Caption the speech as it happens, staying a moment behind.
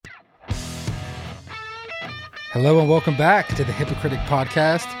Hello and welcome back to the Hypocritic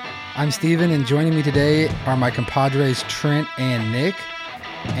Podcast. I'm Steven, and joining me today are my compadres Trent and Nick.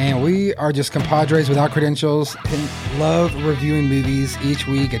 And we are just compadres without credentials and love reviewing movies, each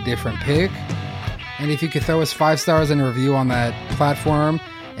week a different pick. And if you could throw us 5 stars in a review on that platform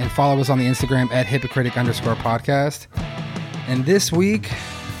and follow us on the Instagram at hypocritic_podcast. And this week,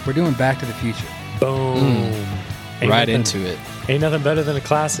 we're doing Back to the Future. Boom. Right into it. Ain't nothing better than a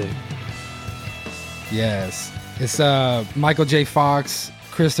classic. Yes. It's Michael J. Fox,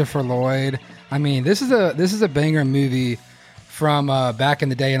 Christopher Lloyd. I mean, this is a banger movie from back in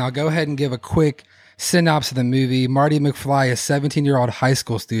the day, and I'll go ahead and give a quick synopsis of the movie. Marty McFly, a 17-year-old high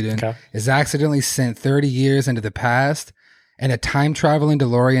school student, is accidentally sent 30 years into the past, and a time-traveling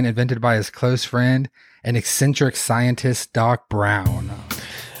DeLorean invented by his close friend and eccentric scientist Doc Brown.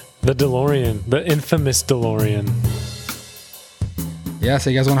 The DeLorean, the infamous DeLorean. Yeah,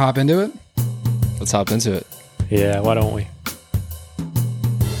 so you guys want to hop into it? Let's hop into it. Yeah, why don't we?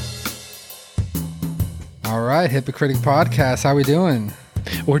 All right, Hypocritic Podcast. How we doing?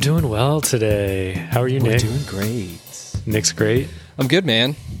 We're doing well today. How are you, Nick? We're doing great. Nick's great. I'm good,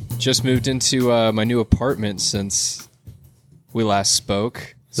 man. Just moved into my new apartment since we last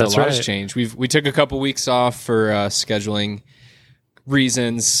spoke. So That's a lot has right. changed. We took a couple weeks off for scheduling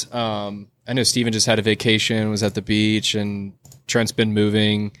reasons. I know Steven just had a vacation, was at the beach, and Trent's been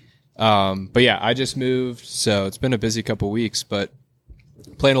moving. But yeah, I just moved, so it's been a busy couple weeks, but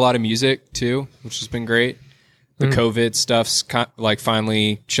playing a lot of music too, which has been great. The COVID stuff's like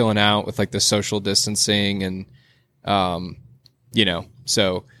finally chilling out with like the social distancing and,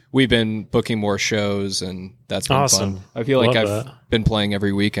 so we've been booking more shows and that's been Awesome. fun. I feel like Love I've been playing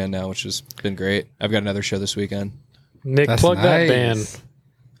every weekend now, which has been great. I've got another show this weekend. Nick, That's plug that nice. band.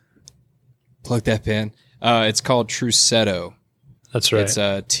 Plug that band. It's called Trusetto. That's right. It's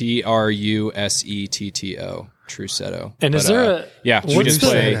Trusetto. Trusetto. And is there a... Yeah, we what's just the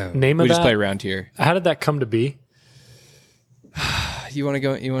play. name of We just that? play around here. How did that come to be? You want to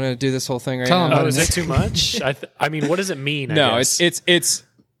go? You want to do this whole thing right Tell now? him. Oh, is it too much? I mean, what does it mean? I No, guess?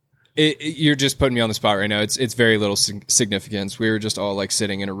 you're just putting me on the spot right now. It's very little significance. We were just all like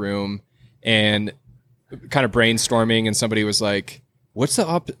sitting in a room and kind of brainstorming, and somebody was like, "What's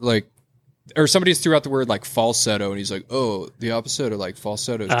the or somebody threw out the word like falsetto, and he's like, "Oh, the opposite of like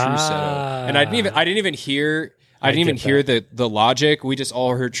falsetto is trusetto." And I didn't even hear the logic. We just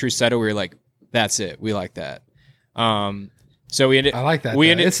all heard trusetto. We were like, "That's it. We like that." So we ended. I like that.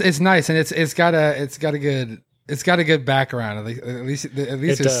 It's nice, and it's got a good background. At least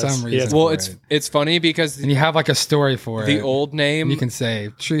there's does. some reason. Yeah. Well, for it's funny because and you have like a story for the it. old name You can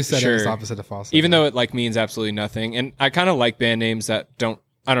say true set Sure. is opposite of falsetto. even though it like means absolutely nothing. And I kind of like band names that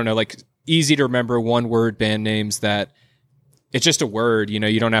I don't know, like easy to remember one word band names that it's just a word, you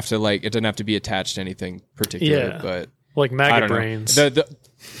don't have to like, it doesn't have to be attached to anything particular, Yeah. but like I maggot don't brains. know.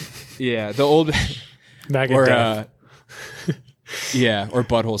 The old, Maggot or, death. or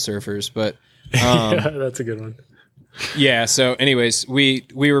butthole surfers, but, Yeah, that's a good one. yeah. So anyways, we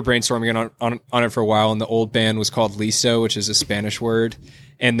were brainstorming on it for a while, and the old band was called Liso, which is a Spanish word.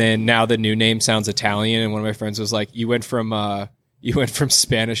 And then now the new name sounds Italian. And one of my friends was like, you went from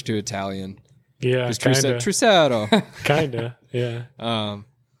Spanish to Italian. Yeah, Just kinda. Trusetto. Kinda, yeah.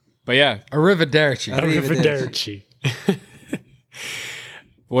 But yeah, Arrivederci. Arrivederci.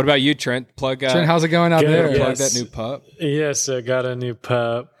 what about you, Trent? Plug Trent, how's it going out Good. there? Yeah. plug that new pup. Yes, I got a new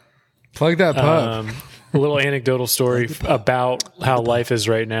pup. Plug that pub. A little anecdotal story about how life is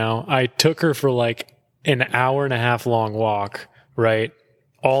right now. I took her for like an hour and a half long walk, right?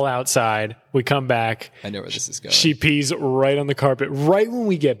 All outside. We come back. I know where this is going. She pees right on the carpet right when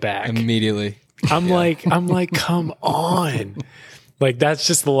we get back. Immediately. I'm like, come on. Like, that's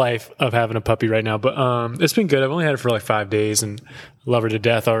just the life of having a puppy right now. But it's been good. I've only had her for like 5 days and love her to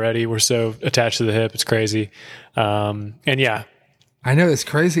death already. We're so attached to the hip. It's crazy. And yeah, I know it's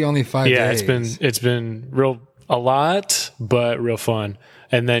crazy. Only 5 days. it's been a lot, but real fun.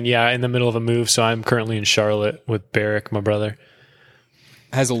 And then, in the middle of a move. So I'm currently in Charlotte with Barrick, my brother.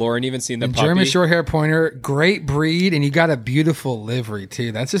 Has Lauren even seen the puppy? German short hair pointer, great breed, and you got a beautiful livery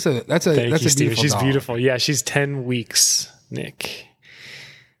too. That's a Thank that's you, a Steven. beautiful She's dog. beautiful. Yeah, she's 10 weeks, Nick.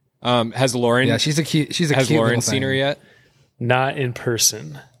 Has Lauren? Yeah, she's a cute. She's a Has cute Lauren little seen thing. her yet? Not in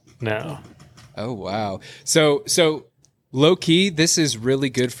person. No. Oh wow. So low key, this is really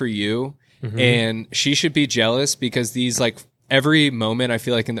good for you, and she should be jealous because these like every moment I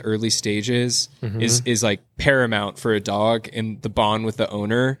feel like in the early stages is like paramount for a dog and the bond with the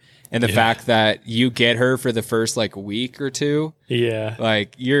owner. And the fact that you get her for the first like week or two, Yeah.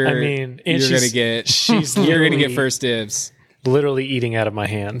 like I mean, and you're gonna get she's you're gonna literally- get first dibs. literally eating out of my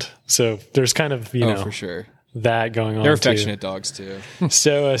hand. So there's kind of, you know, for sure. that going on. They're too. affectionate dogs too.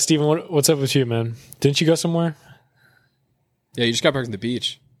 So, Steven, what's up with you, man? Didn't you go somewhere? Yeah, you just got back from the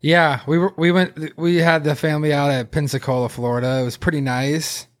beach. Yeah, we had the family out at Pensacola, Florida. It was pretty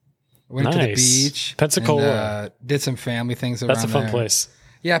nice. Went to the Nice. beach. Pensacola. And, did some family things around That's a fun there. place.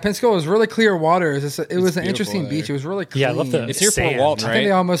 Yeah, Pensacola was really clear water. It was an beautiful interesting there. beach. It was really clean. Yeah, I love the It's near Fort sand. Walton, I right? think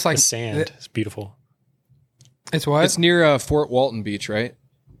they almost like The sand. It's beautiful. It's what? It's near Fort Walton Beach, right?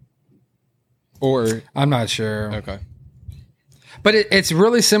 Or I'm not sure. okay, But it's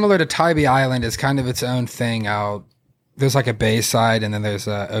really similar to Tybee Island. It's kind of its own thing out. There's like a bay side and then there's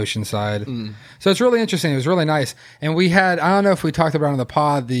a ocean side. So it's really interesting. It was really nice. And we had, I don't know if we talked about it on the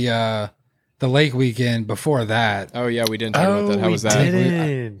pod, the lake weekend before that. oh yeah, we didn't talk about that. How was that?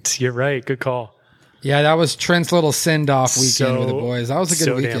 Didn't. You're right. Good call. Yeah, that was Trent's little send-off weekend with the boys. That was a good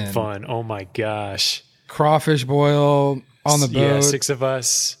so weekend. damn fun. Oh my gosh. Crawfish boil on the boat Yeah, 6 of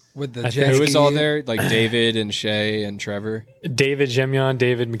us. with the I jet think- Who was ski. all there? Like David and Shay and Trevor. David Jemion,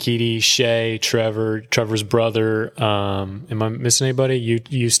 David McKeedy, Shay, Trevor's brother. Am I missing anybody?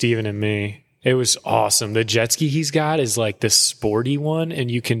 You, Steven, and me. It was awesome. The jet ski he's got is like this sporty one, and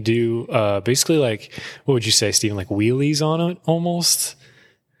you can do basically like, what would you say, Steven? Like wheelies on it almost.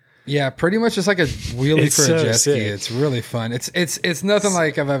 Yeah, pretty much just like a wheelie It's for so a jet ski. sick. It's really fun. It's nothing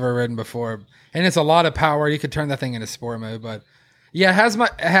like I've ever ridden before, and it's a lot of power. You could turn that thing into sport mode, but yeah,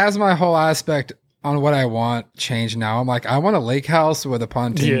 it has my whole aspect on what I want changed now. I'm like, I want a lake house with a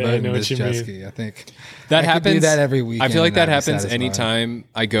pontoon Yeah, I boat know and what this you jet mean. ski. I think That I could happens. do that every weekend. I feel like and that I'd be happens satisfied. anytime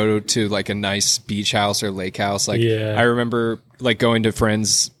I go to like a nice beach house or lake house. Like Yeah. I remember like going to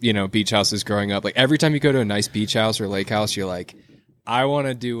friends, beach houses growing up. Like every time you go to a nice beach house or lake house, you're like, I want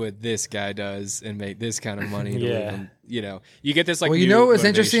to do what this guy does and make this kind of money. To Yeah. live in, you get this like. Well, new what was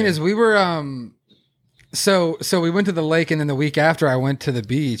interesting motivation. is we were so we went to the lake, and then the week after I went to the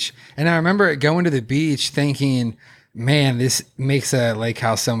beach, and I remember going to the beach thinking, man, this makes a lake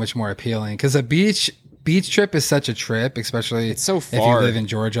house so much more appealing because a beach trip is such a trip, especially It's so if you far. live in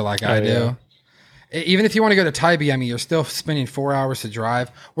Georgia like I do. yeah. Even if you want to go to Tybee, I mean, you're still spending 4 hours to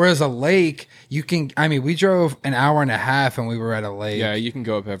drive. Whereas a lake, we drove an hour and a half and we were at a lake. Yeah, you can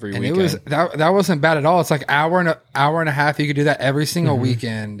go up every And weekend. it was that wasn't bad at all. It's like hour and a half. You could do that every single Mm-hmm.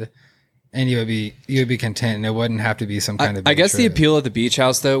 weekend, and you would be content, and it wouldn't have to be some kind of. I big guess the trip. appeal of the beach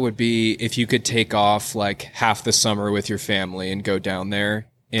house though would be if you could take off like half the summer with your family and go down there,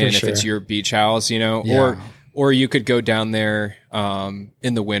 and if sure. it's your beach house, Yeah. or you could go down there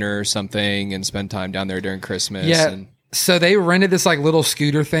in the winter or something and spend time down there during Christmas. Yeah. And So they rented this like little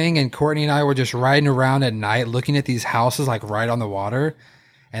scooter thing, and Courtney and I were just riding around at night, looking at these houses like right on the water,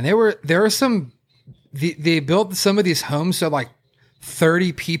 and there were some. They built some of these homes so like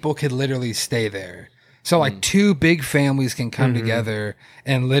 30 people could literally stay there. So like two big families can come together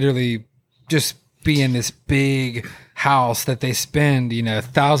and literally just be in this big house that they spend,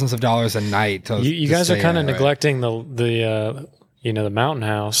 thousands of dollars a night. You guys are kind of of neglecting the mountain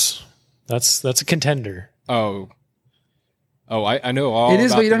house. That's a contender. oh, I know all. It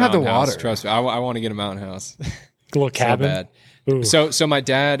is, about but you don't have the mountain house. water. Trust me, I want to get a mountain house. A little So cabin. bad. Ooh. So my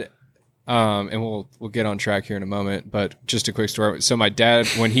dad, and we'll get on track here in a moment, but just a quick story. So my dad,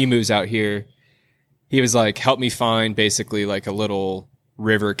 when he moves out here, he was like, help me find basically like a little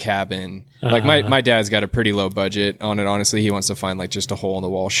river cabin. Like my dad's got a pretty low budget on it. Honestly, he wants to find like just a hole in the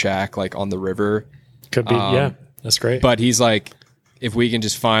wall shack, like on the river. Could be. Yeah, that's great. But he's like, if we can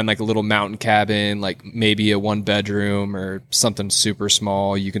just find like a little mountain cabin, like maybe a 1-bedroom or something super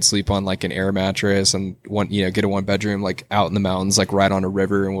small, you can sleep on like an air mattress and get a 1-bedroom like out in the mountains, like right on a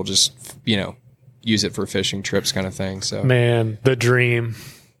river, and we'll just use it for fishing trips, kind of thing. So Man, the dream.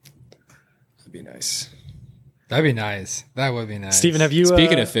 that'd be nice. That'd be nice. That would be nice. Steven, have you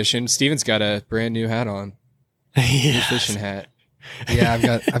Speaking of fishing, Steven's got a brand new hat on, yeah. fishing hat.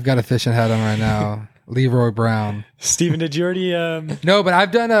 Yeah, I've got a fishing hat on right now. Leroy Brown. Steven, did you already No, but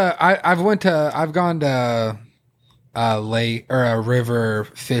I've done I've gone to lake or a river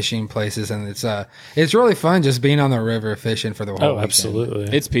fishing places, and it's really fun just being on the river fishing for the whole weekend.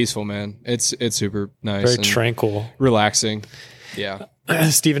 absolutely. It's peaceful, man. It's super nice, very and tranquil. relaxing. Yeah,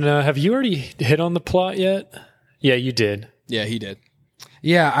 Steven, have you already hit on the plot yet? Yeah, you did. yeah, he did.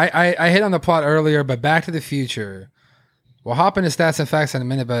 Yeah, I hit on the plot earlier, but Back to the Future. We'll hop into stats and facts in a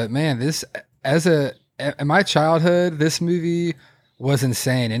minute, but man, this in my childhood, this movie was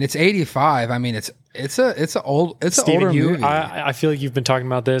insane, and it's 85. I mean, it's an older Steven, movie. I feel like you've been talking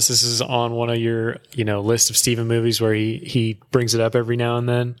about this. This is on one of your list of Steven movies where he brings it up every now and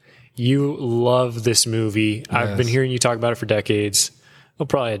then. You love this movie. I've been hearing you talk about it for decades. Well,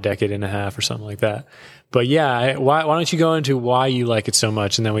 probably a decade and a half or something like that. But yeah, why don't you go into why you like it so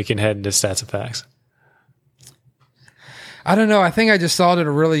much, and then we can head into stats and facts. I don't know. I think I just saw it at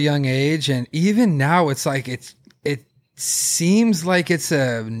a really young age, and even now, it's like it seems like it's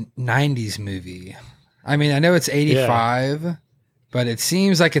a '90s movie. I mean, I know it's '85, but it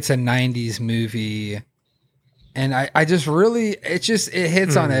seems like it's a '90s movie. And I just really, it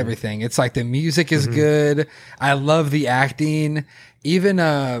hits on everything. It's like the music is good. I love the acting. Even,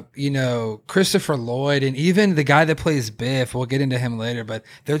 Christopher Lloyd and even the guy that plays Biff, we'll get into him later, but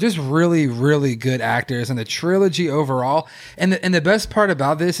they're just really, really good actors, and the trilogy overall. And the best part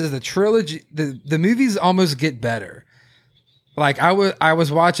about this is the trilogy, the movies almost get better. Like I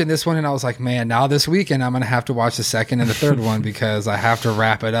was watching this one and I was like, man, now this weekend I'm going to have to watch the second and the third one because I have to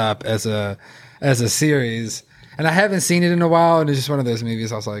wrap it up as a series. And I haven't seen it in a while, and it's just one of those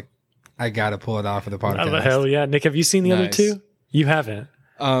movies I was like, I got to pull it off for the podcast. Oh, hell yeah. Nick, have you seen the other two? You haven't.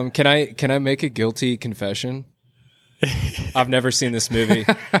 Can I make a guilty confession? I've never seen this movie.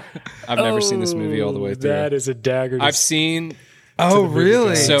 I've never seen this movie all the way through. That is a dagger. I've seen... Oh,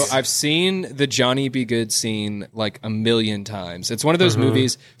 really? So I've seen the Johnny Be Good scene like a million times. It's one of those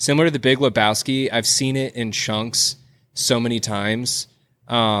movies similar to The Big Lebowski. I've seen it in chunks so many times.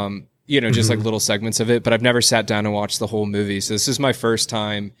 Just like little segments of it, but I've never sat down and watched the whole movie. So this is my first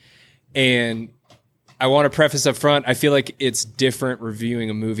time. And I want to preface up front, I feel like it's different reviewing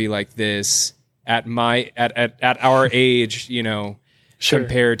a movie like this at our age,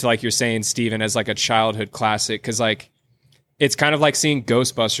 compared to, like you're saying, Steven, as like a childhood classic. Cause like, it's kind of like seeing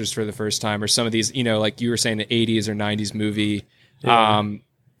Ghostbusters for the first time, or some of these, like you were saying, the 80s or 90s movie. Yeah.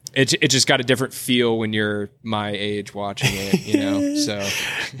 It just got a different feel when you're my age watching it, so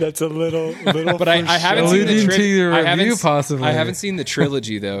that's a little. But I haven't seen the possibly. I haven't seen the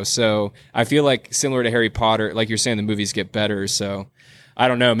trilogy though, so I feel like similar to Harry Potter, like you're saying, the movies get better. So I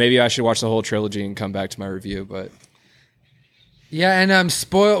don't know. Maybe I should watch the whole trilogy and come back to my review. But yeah, and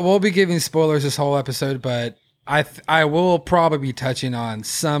we'll be giving spoilers this whole episode, but I will probably be touching on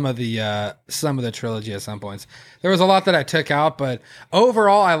some of the trilogy at some points. There was a lot that I took out, but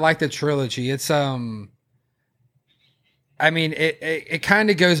overall I like the trilogy. It's it kind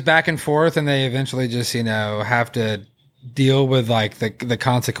of goes back and forth, and they eventually just have to deal with like the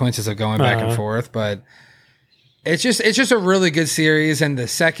consequences of going back and forth. But it's just a really good series, and the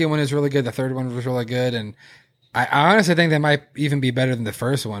second one is really good. The third one was really good, and I honestly think they might even be better than the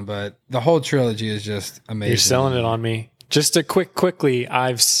first one, but the whole trilogy is just amazing. You're selling it on me. Just a quickly,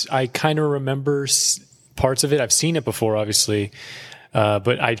 I kind of remember parts of it. I've seen it before, obviously,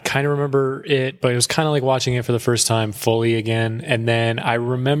 but I kind of remember it, but it was kind of like watching it for the first time fully again. And then I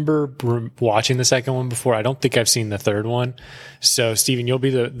remember watching the second one before. I don't think I've seen the third one. So, Steven, you'll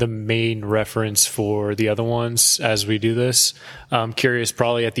be the main reference for the other ones as we do this. I'm curious,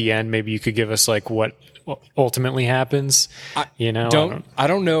 probably at the end, maybe you could give us like what ultimately happens. I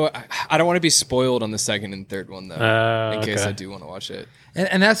don't know. I don't want to be spoiled on the second and third one though, in case I do want to watch it.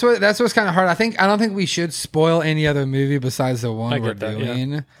 And that's what's kind of hard. I don't think we should spoil any other movie besides the one we're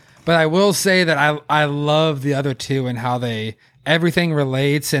doing. Yeah. But I will say that I love the other two and how everything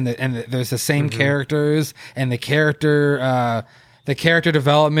relates, and there's the same characters, and the character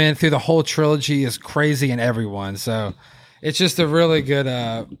development through the whole trilogy is crazy in everyone. So it's just a really good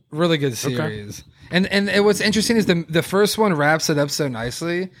series. Okay. And what's interesting is the first one wraps it up so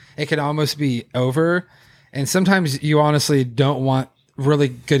nicely. It can almost be over. And sometimes you honestly don't want really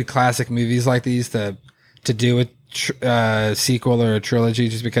good classic movies like these to do a sequel or a trilogy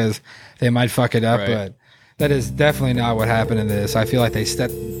just because they might fuck it up. Right. But that is definitely not what happened in this. I feel like they set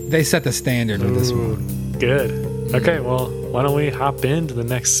the standard with this one. Good. Okay, well, why don't we hop into the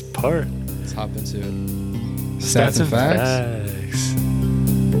next part? Let's hop into it. Stats and facts.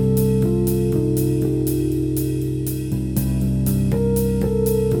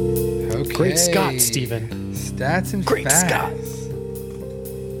 Great Scott, Steven. Stats and Great facts. Scott.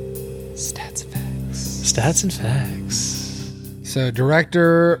 Stats and facts. Stats and facts. So,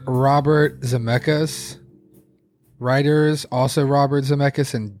 director Robert Zemeckis. Writers also Robert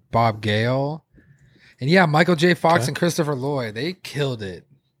Zemeckis and Bob Gale. And yeah, Michael J. Fox and Christopher Lloyd. They killed it.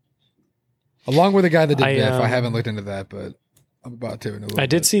 Along with the guy that did Biff. I haven't looked into that, but I'm about to in a little bit. I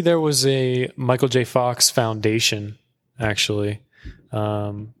did see there was a Michael J. Fox Foundation, actually.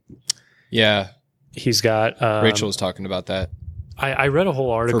 Yeah. He's got... Rachel was talking about that. I read a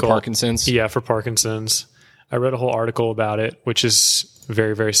whole article. For Parkinson's? Yeah, for Parkinson's. I read a whole article about it, which is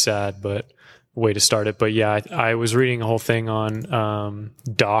very, very sad, but way to start it. But yeah, I was reading a whole thing on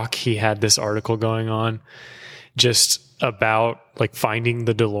Doc. He had this article going on just about like finding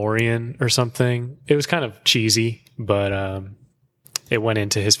the DeLorean or something. It was kind of cheesy, but it went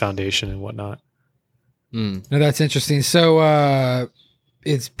into his foundation and whatnot. No, that's interesting. So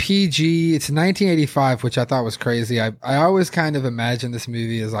It's PG. It's 1985, which I thought was crazy. I always kind of imagined this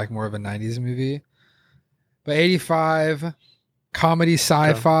movie as like more of a 90s movie. But 85, comedy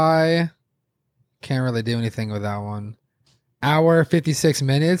sci-fi. Can't really do anything with that one. Hour 56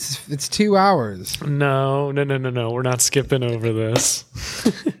 minutes. It's 2 hours. No. We're not skipping over this.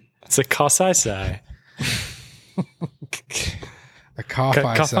 It's a Kosai. A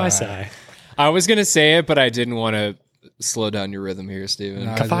Kafai. I was gonna say it, but I didn't want to slow down your rhythm here, Steven.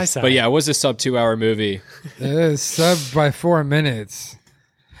 No, But yeah, it was a sub 2 hour movie. It is sub by 4 minutes.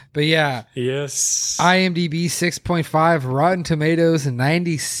 But yeah. Yes. IMDb 6.5, Rotten Tomatoes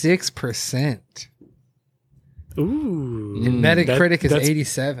 96%. Ooh. And Metacritic is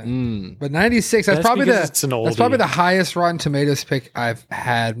 87. But 96, that's probably the highest Rotten Tomatoes pick I've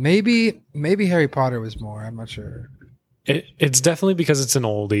had. Maybe Harry Potter was more. I'm not sure. It's definitely because it's an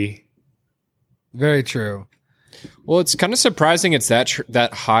oldie. Very true. Well, it's kind of surprising it's that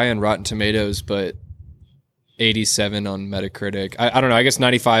high on Rotten Tomatoes, but 87 on Metacritic. I don't know. I guess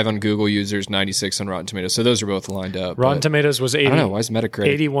 95 on Google users, 96 on Rotten Tomatoes. So those are both lined up. Rotten Tomatoes was 80. I don't know. Why is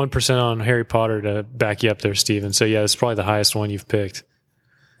Metacritic 81% on Harry Potter to back you up there, Steven. So yeah, it's probably the highest one you've picked.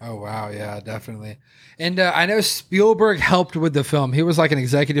 Oh, wow. Yeah, definitely. And I know Spielberg helped with the film. He was like an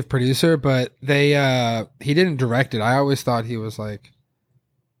executive producer, but he didn't direct it. I always thought he was like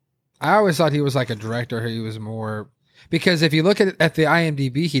a director. He was more, because if you look at the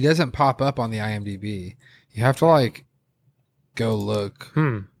IMDb, he doesn't pop up on the IMDb. You have to like go look.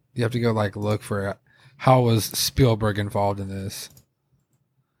 You have to go like look for how was Spielberg involved in this.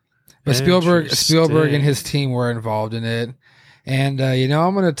 But Spielberg and his team were involved in it. And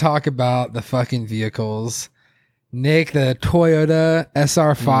I'm going to talk about the fucking vehicles. Nick, the Toyota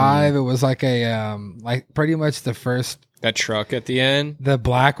SR5. It was like a like pretty much the first. That truck at the end, the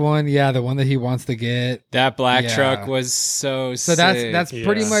black one, yeah, the one that he wants to get. That black truck was so sick. That's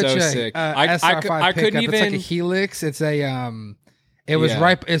pretty much so a sick. SR5 couldn't pickup. even. It's like a Helix. It's a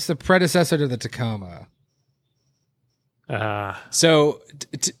It's the predecessor to the Tacoma. So,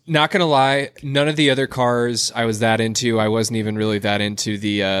 not gonna lie, none of the other cars I was that into. I wasn't even really that into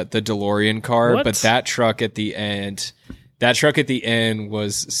the DeLorean car, but that truck at the end. That truck at the end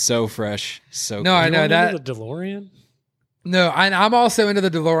was so fresh, so no, cool. I know that the DeLorean. No, I'm also into the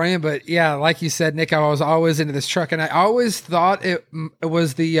DeLorean, but yeah, like you said, Nick, I was always into this truck, and I always thought it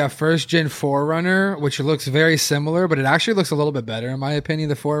was the first gen 4Runner, which looks very similar, but it actually looks a little bit better, in my opinion,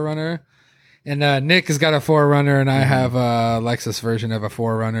 the 4Runner. And Nick has got a 4Runner, and I have a Lexus version of a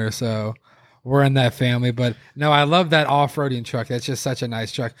 4Runner, so we're in that family. But no, I love that off-roading truck. That's just such a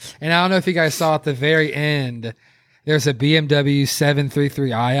nice truck. And I don't know if you guys saw at the very end, there's a BMW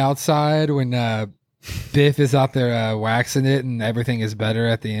 733i outside when Biff is out there waxing it, and everything is better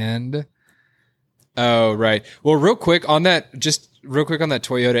at the end. Oh, right. Well, real quick on that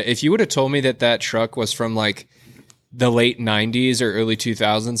Toyota, if you would have told me that truck was from like the late 90s or early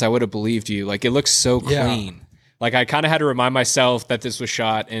 2000s, I would have believed you. Like, it looks so clean. Yeah. Like, I kind of had to remind myself that this was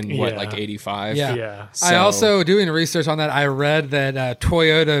shot in like 85. Yeah. So, I also, doing research on that, I read that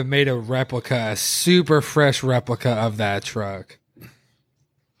Toyota made a super fresh replica of that truck.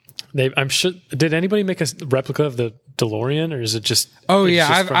 I'm sure. Did anybody make a replica of the DeLorean, or is it just? Oh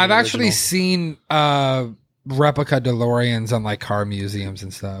yeah, I've actually seen replica DeLoreans on like car museums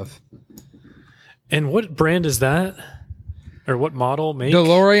and stuff. And what brand is that, or what model? Make?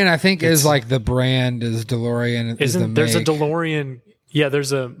 DeLorean, I think, is like the brand is DeLorean. There's a DeLorean? Yeah,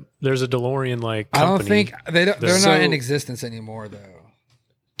 there's a DeLorean like company. I don't think they're not in existence anymore though.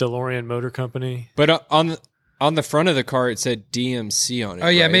 DeLorean Motor Company, but on the front of the car, it said DMC on it. Oh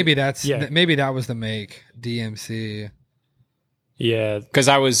yeah, right? maybe that was the make, DMC. Yeah, because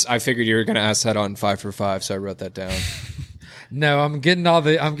I figured you were going to ask that on 5 for 5, so I wrote that down. No, I'm getting all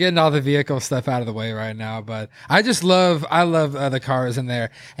the vehicle stuff out of the way right now, but I love the cars in there.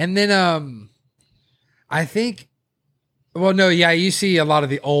 And then I think. Well, no, yeah, you see a lot of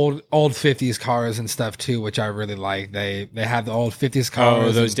the old 50s cars and stuff too, which I really like. They have the old 50s cars.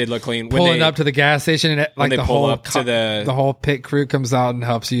 Oh, those did look clean. Pulling up to the gas station, and like the whole pit crew comes out and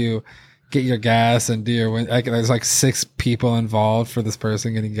helps you get your gas and do your. There's like 6 people involved for this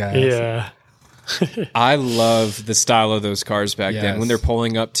person getting gas. Yeah. I love the style of those cars back then when they're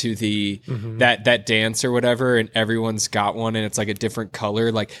pulling up to the that dance or whatever, and everyone's got one and it's like a different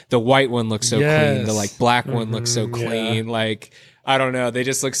color. Like the white one looks so clean, the like black one looks so clean. Like I don't know, they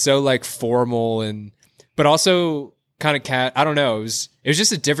just look so like formal but also kind of I don't know. It was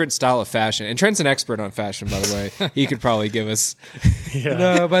just a different style of fashion. And Trent's an expert on fashion, by the way. He could probably give us.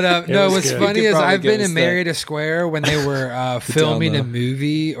 No, but what's funny is I've been in Marietta Square when they were filming a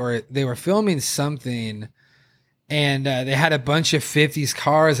movie or they were filming something, and they had a bunch of 50s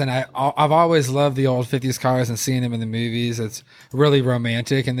cars, and I've always loved the old 50s cars and seeing them in the movies. It's really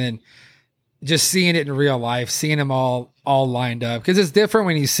romantic, and then just seeing it in real life, seeing them all lined up, because it's different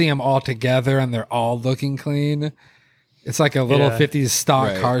when you see them all together and they're all looking clean. It's like a little 50s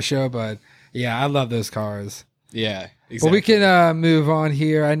stock car show, but yeah, I love those cars. Yeah, exactly. But we can move on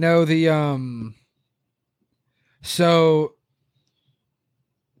here. I know the so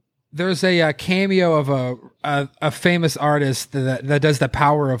there's a cameo of a famous artist that does The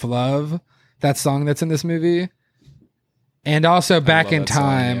Power of Love, that song that's in this movie. And also Back in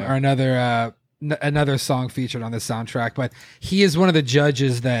Time, or another song featured on the soundtrack. But he is one of the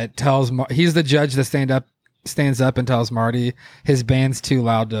judges that he's the judge that stands up and tells Marty his band's too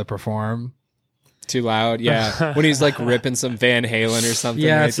loud to perform. Too loud, yeah. When he's like ripping some Van Halen or something.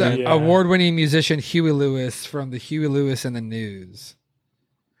 Yeah, it's award-winning musician Huey Lewis from the Huey Lewis and the News.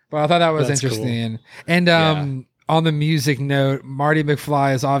 But I thought that was interesting. Cool. And on the music note, Marty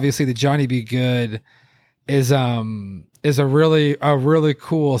McFly is obviously the Johnny B. Good is a really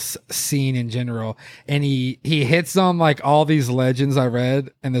cool scene in general, and he hits on like all these legends I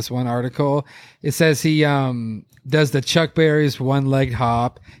read in this one article. It says he does the Chuck Berry's one-legged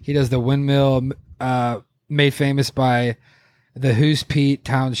hop. He does the windmill made famous by the Who's Pete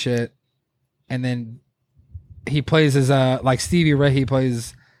Townshend, and then he plays as like Stevie Ray. He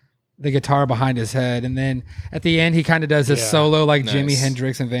plays the guitar behind his head, and then at the end he kind of does a solo like Jimi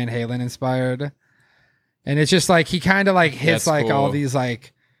Hendrix and Van Halen inspired. And it's just like he kind of like hits like all these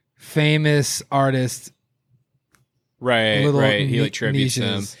like famous artists. Right. He like tributes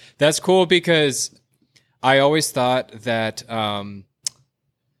them. That's cool, because I always thought that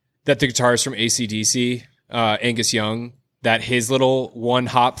that the guitarist from AC/DC, Angus Young, that his little one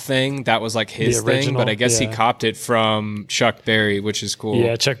hop thing, that was like his thing, but I guess he copped it from Chuck Berry, which is cool.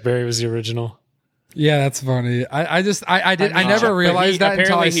 Yeah, Chuck Berry was the original. Yeah, that's funny. I never realized that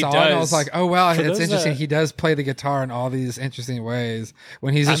until I saw it. And I was like, oh wow, it's interesting. He does play the guitar in all these interesting ways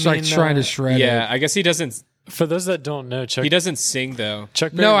when he's just like trying to shred it. Yeah, I guess he doesn't. For those that don't know, he doesn't sing though.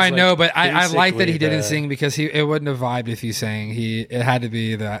 Chuck Berry no, I know, but I like that he didn't sing, because it wouldn't have vibed if he sang. It had to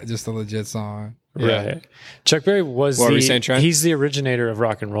be just a legit song. Right. Chuck Berry was he's the originator of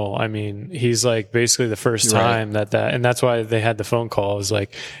rock and roll. I mean, he's like basically the first time that and that's why they had the phone call. It was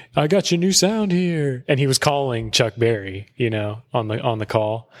like, I got your new sound here. And he was calling Chuck Berry, on the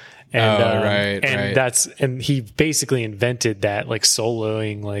call. And and he basically invented that like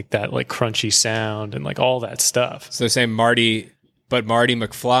soloing, like that like crunchy sound and like all that stuff. So say Marty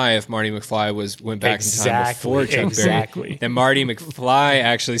McFly, if Marty McFly went back in time before Chuck Berry, then Marty McFly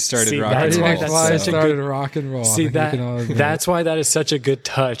actually started rock and roll. Marty McFly started rock and roll. See, that's why that is such a good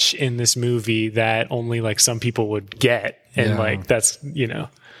touch in this movie that only like some people would get. And like, that's,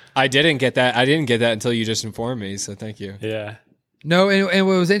 I didn't get that. I didn't get that until you just informed me. So thank you. Yeah. No, and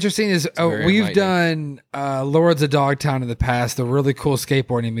what was interesting is we've done Lords of Dogtown in the past, a really cool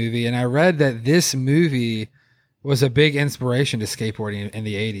skateboarding movie. And I read that this movie was a big inspiration to skateboarding in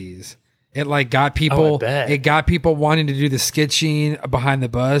the 80s. It like got people wanting to do the sketching behind the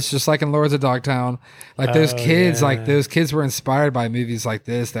bus, just like in Lords of Dogtown. Like those kids were inspired by movies like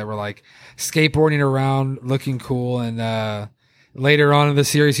this that were like skateboarding around, looking cool. And later on in the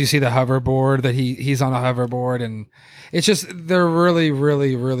series, you see the hoverboard, that he's on a hoverboard, and it's just, they're really,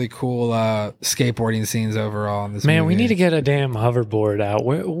 really, really cool skateboarding scenes overall in this movie. We need to get a damn hoverboard out.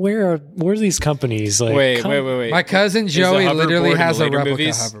 Where are these companies? Like, wait. My cousin Joey literally has a replica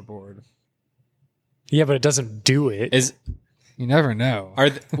hoverboard. Yeah, but it doesn't do it. You never know.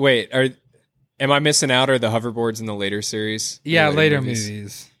 Am I missing out? Are the hoverboards in the later series? Yeah, later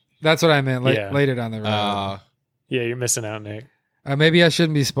movies. That's what I meant. Later down the road. Yeah, you're missing out, Nick. Maybe I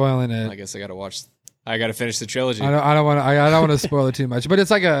shouldn't be spoiling it. I guess I got to finish the trilogy. I don't want to spoil it too much, but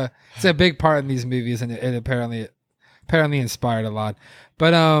it's a big part in these movies, and it apparently inspired a lot.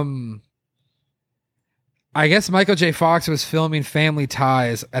 But I guess Michael J. Fox was filming Family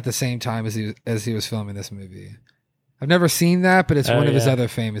Ties at the same time as he was filming this movie. I've never seen that, but it's one of his other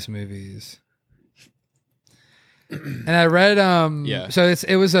famous movies. And I read so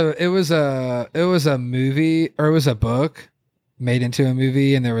it was a movie, or it was a book made into a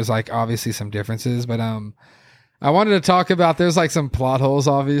movie, and there was like obviously some differences, but I wanted to talk about, there's like some plot holes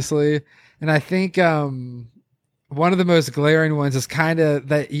obviously, and I think one of the most glaring ones is kind of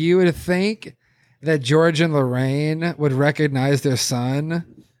that you would think that George and Lorraine would recognize their son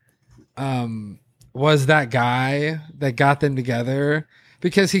was that guy that got them together,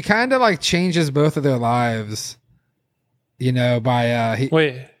 because he kind of like changes both of their lives, by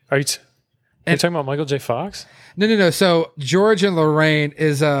wait, are you talking about Michael J. Fox? No. So George and Lorraine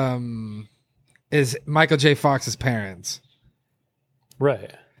is is Michael J. Fox's parents.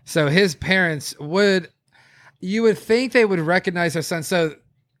 Right. So his parents you would think they would recognize their son.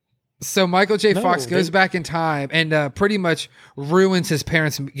 So Michael J. Fox goes back in time and pretty much ruins his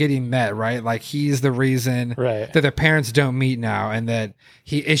parents getting met, right? Like he's the reason that their parents don't meet now, and that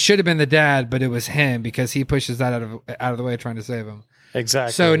it should have been the dad, but it was him because he pushes that out of the way trying to save him.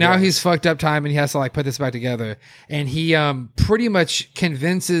 Exactly. So now he's fucked up time and he has to like put this back together. And he pretty much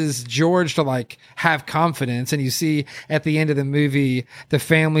convinces George to like have confidence. And you see at the end of the movie, the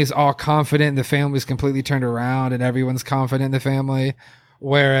family's all confident. The family's completely turned around and everyone's confident in the family.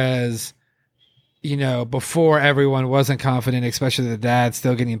 Whereas, you know, before everyone wasn't confident, especially the dad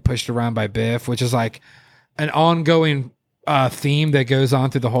still getting pushed around by Biff, which is like an ongoing theme that goes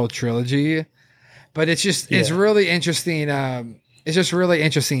on through the whole trilogy. But it's just, it's really interesting. It's just really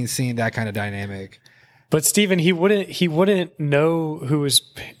interesting seeing that kind of dynamic. But Steven, he wouldn't know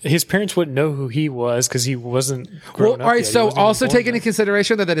his parents wouldn't know who he was because he wasn't grown up. All right. Yet. So also take into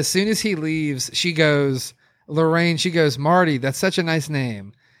consideration that as soon as he leaves, Lorraine, she goes, Marty, that's such a nice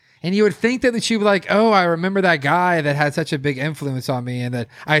name. And you would think that she'd be like, oh, I remember that guy that had such a big influence on me and that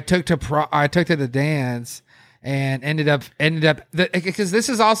I took to the dance and ended up because this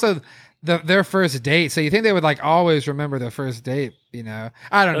is also their first date. So you think they would like always remember their first date, you know?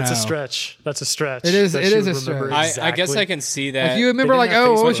 I don't know. That's a stretch. It is a stretch. Exactly. I guess I can see that. If you remember like,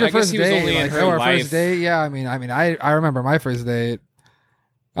 oh, what was your first date? Only like, our first date? Yeah, I mean, I remember my first date.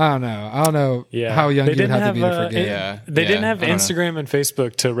 I don't know how young you would have to be to forget. They didn't have Instagram and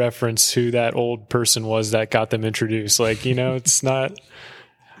Facebook to reference who that old person was that got them introduced. Like, you know, it's not...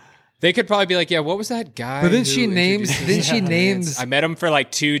 They could probably be like, yeah, what was that guy? But then she names. I met him for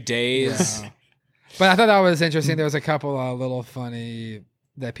like 2 days. Yeah. But I thought that was interesting. There was a couple little funny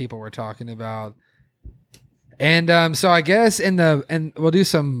that people were talking about. And so I guess and we'll do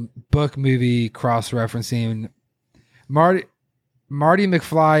some book movie cross referencing. Marty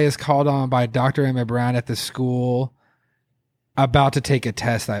McFly is called on by Dr. Emmett Brown at the school about to take a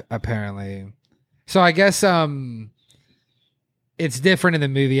test, apparently. So I guess it's different in the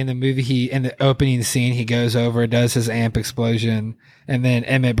movie. In the movie, in the opening scene, he goes over, does his amp explosion, and then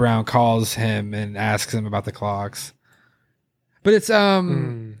Emmett Brown calls him and asks him about the clocks. But it's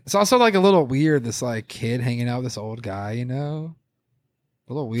also like a little weird, this like kid hanging out with this old guy, you know?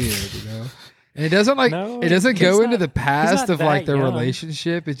 A little weird, you know? And it doesn't go into the past of like their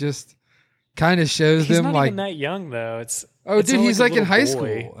relationship. It just kind of shows them not like even that young though. Dude, he's like in high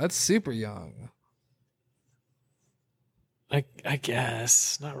school. That's super young. I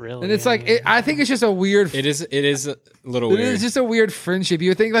guess not really. And it's like I think it's just a weird. It is a little weird. It is just a weird friendship.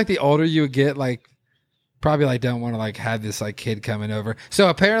 You would think like the older you would get, like probably like don't want to like have this like kid coming over. So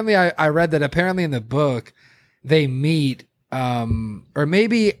apparently, I read that apparently in the book they meet. Or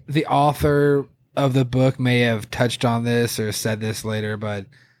maybe the author of the book may have touched on this or said this later, but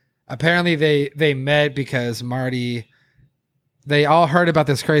apparently they met because they all heard about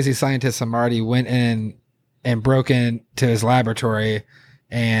this crazy scientist, and Marty went in and broke into his laboratory,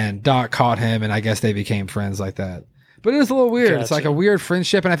 and Doc caught him, and I guess they became friends like that. But it was a little weird. Gotcha. It's like a weird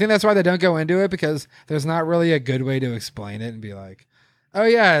friendship, and I think that's why they don't go into it, because there's not really a good way to explain it and be like, oh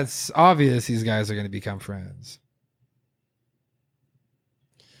yeah, it's obvious these guys are going to become friends.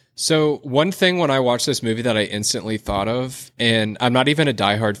 So one thing when I watched this movie that I instantly thought of, and I'm not even a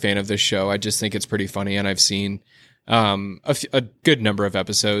diehard fan of this show, I just think it's pretty funny, and I've seen a good number of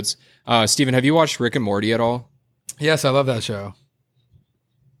episodes. Steven, have you watched Rick and Morty at all? Yes, I love that show.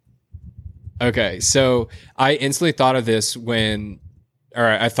 Okay, so I instantly thought of this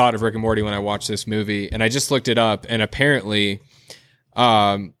I thought of Rick and Morty when I watched this movie, and I just looked it up, and apparently,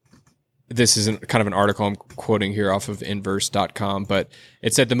 this is kind of an article I'm quoting here off of inverse.com, but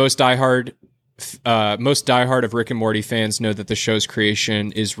it said the most diehard of Rick and Morty fans know that the show's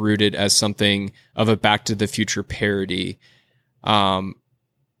creation is rooted as something of a Back to the Future parody.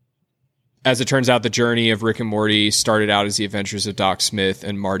 As it turns out, the journey of Rick and Morty started out as the adventures of Doc Smith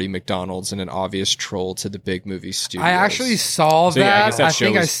and Marty McDonald's and an obvious troll to the big movie studios. I actually saw that. Yeah, I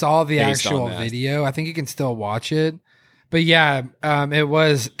think I saw the actual video. I think you can still watch it. But yeah, it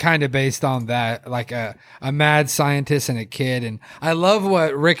was kind of based on that, like a mad scientist and a kid. And I love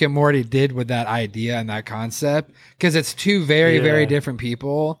what Rick and Morty did with that idea and that concept, because it's two very, very different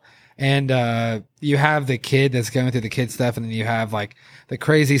people. And you have the kid that's going through the kid stuff, and then you have like the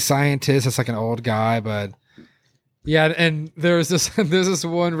crazy scientist that's like an old guy. But yeah, and there's this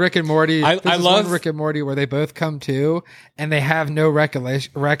one Rick and Morty. I love Rick and Morty where they both come to and they have no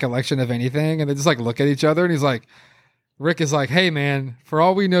recollection of anything, and they just like look at each other, and Rick is like, hey man, for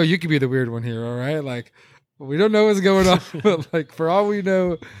all we know, you could be the weird one here. All right. Like, we don't know what's going on, but like, for all we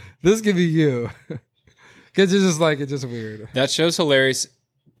know, This could be you. Because it's just weird. That show's hilarious.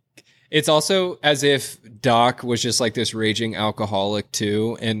 It's also as if Doc was just like this raging alcoholic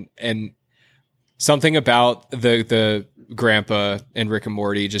too, and something about the grandpa and Rick and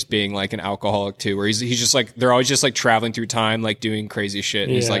Morty just being like an alcoholic too, where he's just like they're always just like traveling through time, like doing crazy shit.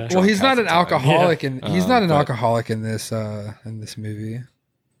 And he's like, well, he's not an alcoholic, Yeah. and he's not an alcoholic in this movie.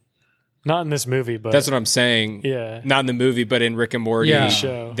 Not in this movie, but That's what I'm saying. Yeah. Not in the movie, but in Rick and Morty, Yeah.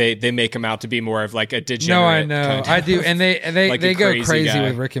 Show. they make him out to be more of like a degenerate. No, I know, kind of- I do, and they like they a go crazy crazy guy.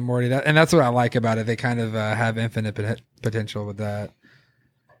 with Rick and Morty, and that's what I like about it. They kind of have infinite potential with that.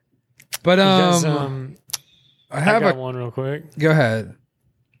 But You guys, I I have got a. one real quick. Go ahead.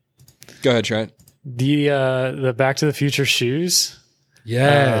 Go ahead, Trent. The Back to the Future shoes.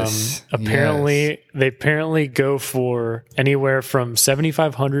 Yes. Apparently, they apparently go for anywhere from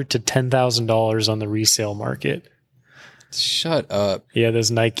 $7,500 to $10,000 on the resale market. Shut up. Yeah,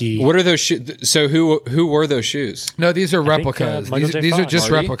 those Nike. What are those shoes? So who wore those shoes? No, these are think, replicas. Michael These, J. these are Fox. just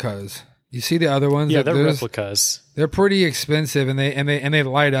Marty? replicas. You see the other ones? Yeah, they're Those- replicas. They're pretty expensive, and they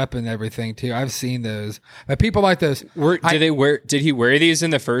light up and everything too. I've seen those. But people like those. Did he wear these in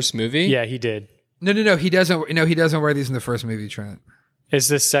the first movie? Yeah, he did. No. He doesn't. No, he doesn't wear these in the first movie, Trent. Is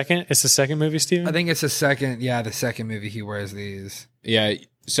this second? It's the second movie, Steven? I think it's the second. Yeah, the second movie he wears these. Yeah.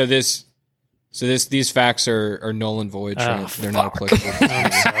 So these facts are null and void. Trent. Oh, They're not applicable.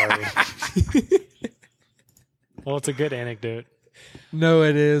 I'm sorry. Well, it's a good anecdote. No,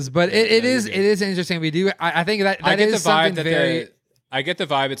 it is, but it is interesting. We do. I think that I get is the vibe something that very. I get the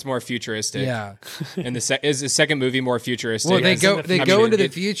vibe it's more futuristic. Yeah. And is the second movie more futuristic? Well, they it's in go the they future. go I mean, into the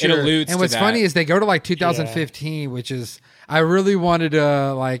it future, alludes and to what's that. funny is they go to like 2015, which is I really wanted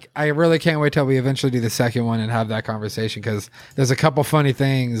to I really can't wait till we eventually do the second one and have that conversation because there's a couple funny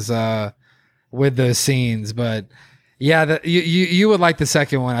things with those scenes, but yeah, you would like the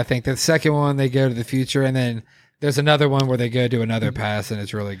second one. I think the second one they go to the future, and then there's another one where they go to another past, and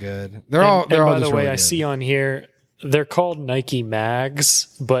it's really good. They're all And by just the way, really I good. see on here they're called Nike Mags,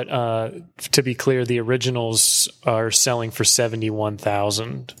 but to be clear, the originals are selling for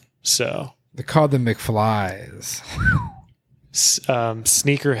 $71,000. So, They're called the McFlys.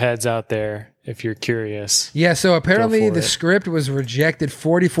 sneakerheads out there, if you're curious. Yeah, so apparently Go for the it. script was rejected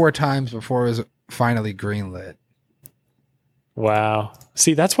 44 times before it was finally greenlit. Wow.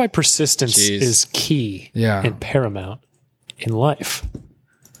 See, that's why persistence Jeez. is key Yeah. and paramount in life.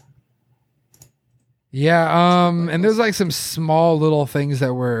 Yeah, and there's like some small little things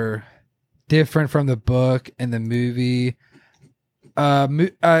that were different from the book and the movie.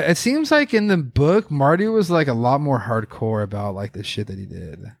 It seems like in the book, Marty was like a lot more hardcore about like the shit that he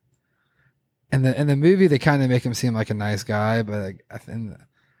did. And in the movie, they kind of make him seem like a nice guy, but like,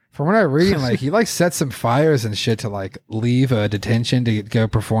 from what I read, like he like set some fires and shit to like leave a detention to go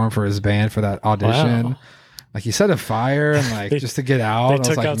perform for his band for that audition. Wow. Like he set a fire and like just to get out. they I was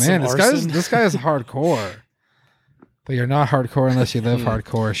took like, out man, some this guy is hardcore. But you're not hardcore unless you live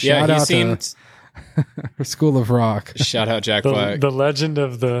hardcore. Yeah, Shout he out seemed. to School of Rock. Shout out Jack The, Black. the legend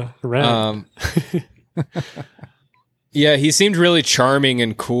of the Ren. Yeah, he seemed really charming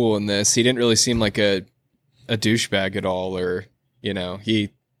and cool in this. He didn't really seem like a douchebag at all, or he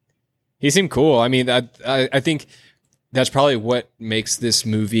seemed cool. I mean, I think that's probably what makes this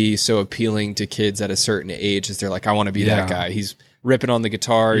movie so appealing to kids at a certain age. Is they're like, I want to be Yeah. that guy. He's ripping on the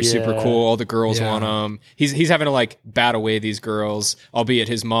guitar. He's super Yeah. cool. All the girls Yeah. want him. He's having to like bat away these girls, albeit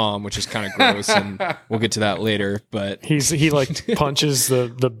his mom, which is kind of gross, and we'll get to that later. But He like punches the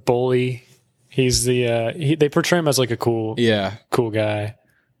bully. He's they portray him as like a cool yeah, guy.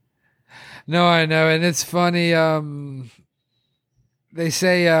 No, I know, and it's funny. They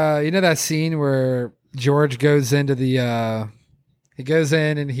say, that scene where George goes into he goes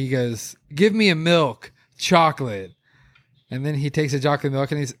in and he goes, "Give me a milk chocolate," and then he takes a chocolate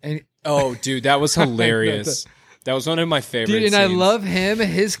milk and oh, dude, that was hilarious. That was one of my favorite. dude, and I scenes. love him.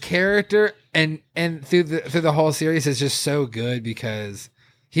 His character and through the whole series is just so good because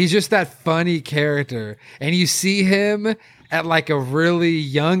he's just that funny character, and you see him at like a really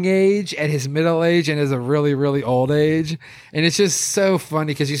young age, at his middle age, and as a really really old age, and it's just so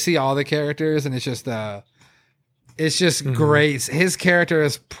funny because you see all the characters, and it's just great. His character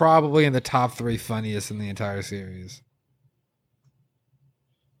is probably in the top 3 funniest in the entire series.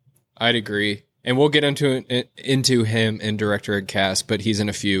 I'd agree. And we'll get into him in director and cast, but he's in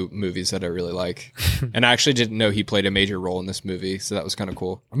a few movies that I really like. And I actually didn't know he played a major role in this movie, so that was kind of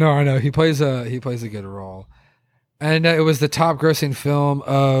cool. No, I know he plays a good role, and it was the top grossing film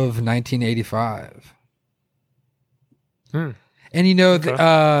of 1985. And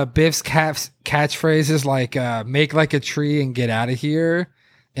Biff's catchphrase is like "make like a tree and get out of here,"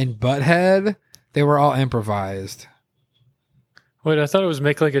 and Butthead, they were all improvised. Wait, I thought it was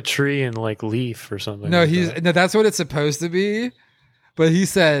make like a tree and like leaf or something. No, like no, that's what it's supposed to be. But he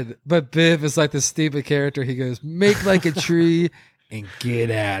said, but Biff is like the stupid character. He goes, make like a tree and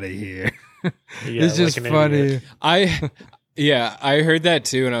get out of here. Yeah, It's just like an funny. idiot. I heard that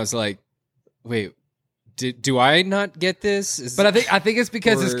too, and I was like, wait, do I not get this? But I think it's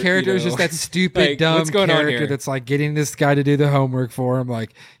because his Or, character is you just know, that stupid, like, dumb what's going on character here? that's like getting this guy to do the homework for him.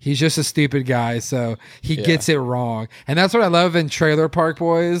 Like he's just a stupid guy, so he gets it wrong. And that's what I love in Trailer Park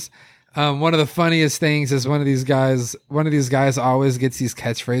Boys. One of the funniest things is one of these guys always gets these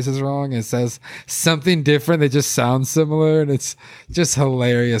catchphrases wrong and says something different that just sounds similar, and it's just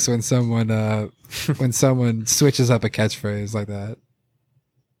hilarious when someone switches up a catchphrase like that.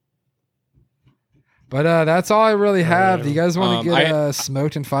 But that's all I really have. Do you guys want to get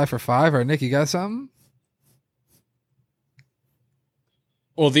smoked in 5 for 5? Or Nick, you got something?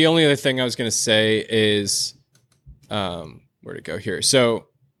 Well, the only other thing I was going to say is, where'd it go here? So,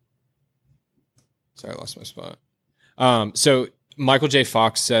 sorry, I lost my spot. So Michael J.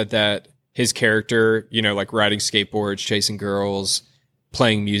 Fox said that his character, like riding skateboards, chasing girls,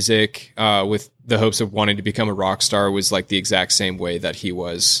 playing music, with the hopes of wanting to become a rock star was like the exact same way that he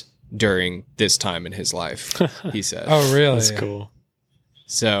was during this time in his life, he said. Oh, really? That's cool.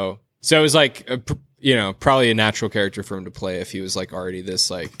 So it was like, probably a natural character for him to play if he was like already this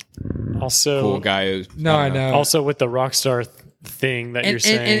like Also, cool guy. Who, No, I know. Also, with the Rockstar thing that you're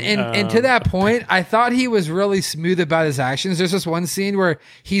saying, and to that point, I thought he was really smooth about his actions. There's this one scene where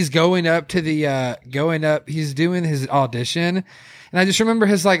he's going up to the he's doing his audition, and I just remember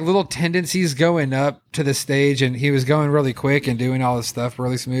his like little tendencies going up to the stage, and he was going really quick and doing all this stuff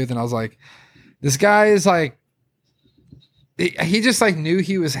really smooth, and I was like, this guy is like, he just like knew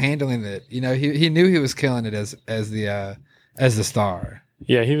he was handling it. He knew he was killing it as the star.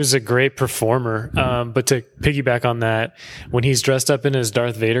 yeah, he was a great performer. But to piggyback on that, when he's dressed up in his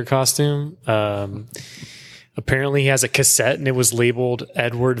Darth Vader costume, apparently he has a cassette and it was labeled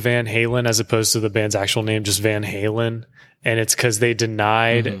Edward Van Halen as opposed to the band's actual name, just Van Halen. And it's because they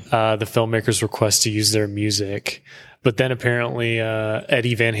denied the filmmaker's request to use their music. But then apparently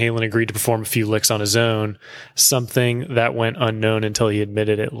Eddie Van Halen agreed to perform a few licks on his own, something that went unknown until he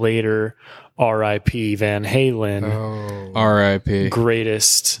admitted it later. R.I.P. Van Halen. Oh, R.I.P.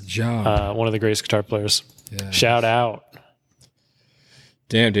 Greatest, jump! one of the greatest guitar players. Yeah. Shout out.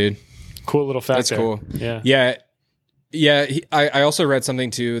 Damn, dude. Cool little fact. That's there. cool. Yeah. Yeah. I also read something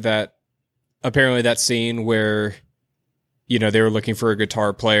too that apparently that scene where, they were looking for a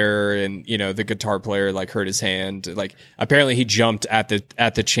guitar player and, the guitar player like hurt his hand. Like apparently he jumped at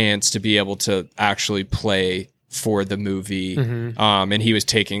the chance to be able to actually play for the movie. And he was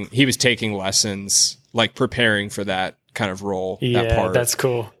taking lessons, like preparing for that kind of role. Yeah, that part. that's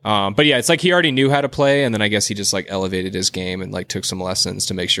cool. But yeah, it's like he already knew how to play, and then I guess he just like elevated his game and like took some lessons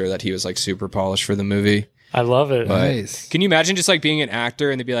to make sure that he was like super polished for the movie. I love it. But Nice. can you imagine just like being an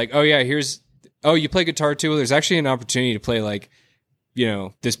actor and they'd be like, oh yeah, you play guitar too? Well, there's actually an opportunity to play like,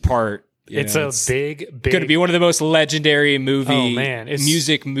 this part. It's it's big going to be one of the most legendary it's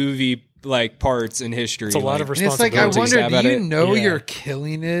music movie like parts in history. It's a lot of And it's like, responsibility. I wonder, do you know Yeah. you're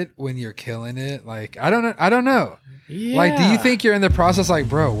killing it when you're killing it? Like, I don't know. Yeah. Like, do you think you're in the process like,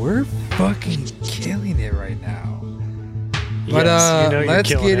 bro, we're fucking killing it right now? But Yes, you know you're let's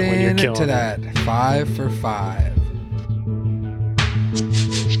killing get it when you're into killing it. that 5 for 5.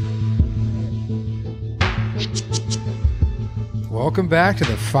 Welcome back to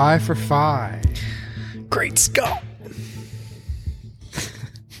the 5 for 5. Great Scott.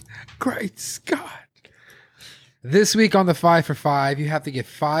 Great Scott. This week on the 5 for 5, you have to get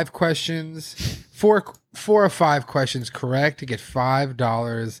 5 questions, four of 5 questions correct to get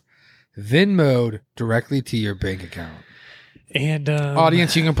 $5 Venmo'd directly to your bank account. And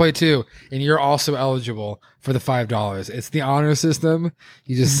Audience, you can play too, and you're also eligible for the $5. It's the honor system.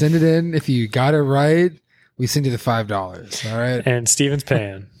 You just send it in. If you got it right, we send you the $5. All right. and Steven's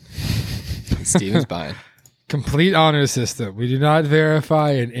paying. Steven's buying. Complete honor system. We do not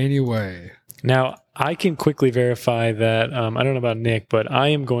verify in any way. Now, I can quickly verify that. I don't know about Nick, but I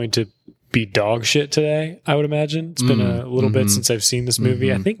am going to be dog shit today, I would imagine. It's been a little bit since I've seen this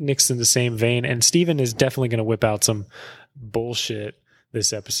movie. I think Nick's in the same vein, and Steven is definitely going to whip out some bullshit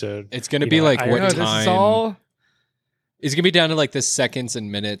this episode. It's going to be like I what No, time? this is all. It's gonna be down to like the seconds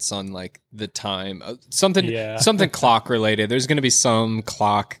and minutes on like the time. Something Yeah. something clock related. There's gonna be some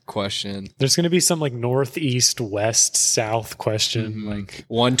clock question. There's going to be some like northeast, west, south question. Like,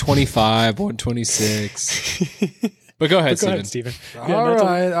 125, 126. But go ahead, go ahead, Steven.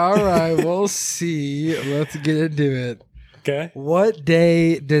 Steven. All right. We'll see. Let's get into it. Okay. What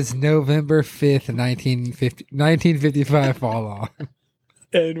day does November 5th, 1955 fall on?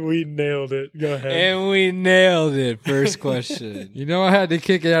 And we nailed it. Go ahead. And we nailed it. First question. You know I had to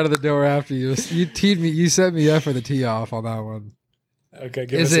kick it out of the door after you. You teed me. You set me up for the tee off on that one. Okay,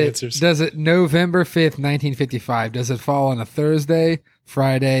 give us answers. Does it November 5th, 1955? Does it fall on a Thursday,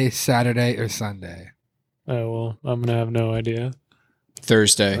 Friday, Saturday, or Sunday? Oh, well, I'm going to have no idea.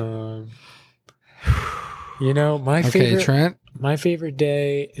 Thursday. My Okay, Trent. My favorite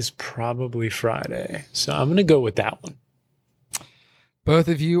day is probably Friday. So I'm going to go with that one. Both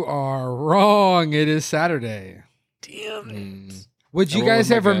of you are wrong. It is Saturday. Damn it. Would you guys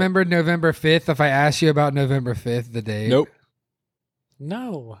have remembered November 5th if I asked you about November 5th, the date? Nope.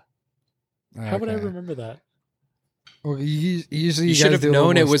 No. How would I remember that? Well, usually You should have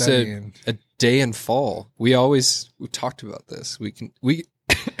known it was a a day in fall. We talked about this.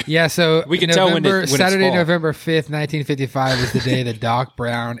 Yeah, so We can tell when it's Saturday, fall. November 5th, 1955 is the day that Doc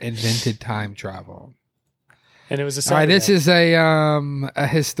Brown invented time travel. And it was a All right, Saturday. this is a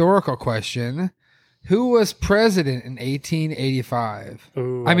historical question. Who was president in 1885?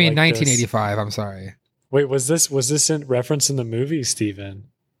 Ooh, I mean, like this. 1985. I'm sorry. Wait, was this in reference in the movie, Steven?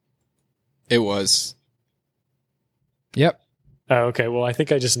 It was. Yep. Oh, okay. Well, I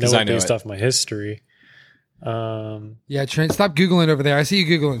think I just know 'Cause it I know based it. off my history. Yeah, Trent, stop Googling over there. I see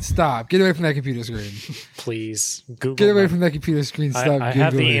you Googling. Stop. Get away from that computer screen. Please Google. Get away from that computer screen. Stop I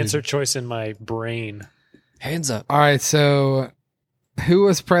have the Googling. answer choice in my brain. Hands up. All right, so who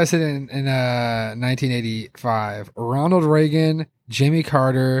was president in 1985? Ronald Reagan, Jimmy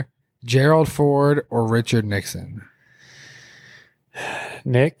Carter, Gerald Ford, or Richard Nixon?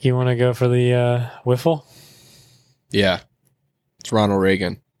 Nick, you want to go for the wiffle? Yeah. It's Ronald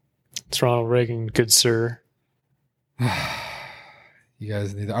Reagan. It's Ronald Reagan, good sir. You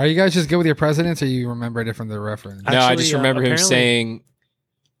guys need. Are you guys just good with your presidents, or you remembered it from the reference? No, I Actually, just remember him apparently- saying.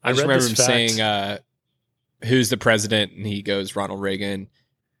 I just read remember this him fact. saying, "Who's the president?" And he goes, "Ronald Reagan."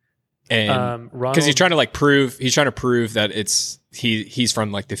 And because he's trying to prove that he's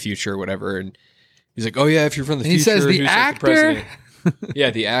from like the future or whatever, and he's like, "Oh yeah, if you're from the And he future, says the who's, like, actor. president?" Yeah,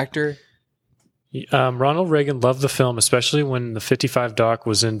 the actor. Ronald Reagan loved the film, especially when the 55 doc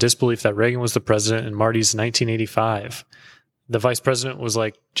was in disbelief that Reagan was the president in Marty's 1985. The vice president was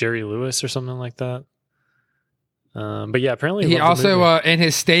like Jerry Lewis or something like that. But yeah, apparently He loved the also, movie. in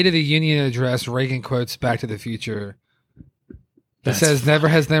his State of the Union address, Reagan quotes Back to the Future. It That's says, "Never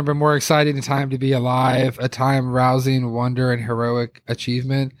has there been more exciting a time to be alive, a time rousing wonder and heroic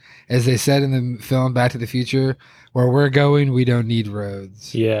achievement." As they said in the film Back to the Future, "Where we're going, we don't need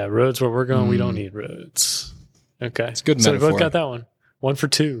roads." Yeah, roads where we're going, we don't need roads. Okay. It's a good So we both metaphor. got that one. 1 for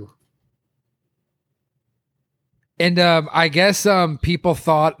 2. And I guess people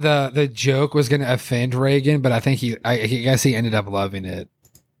thought the joke was going to offend Reagan, but I think I guess he ended up loving it.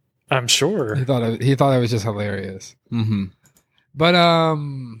 I'm sure. He thought it was just hilarious. Mm-hmm. But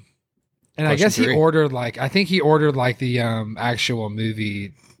and I Question guess 3. he ordered the actual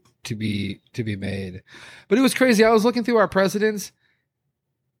movie to be made. But it was crazy. I was looking through our presidents.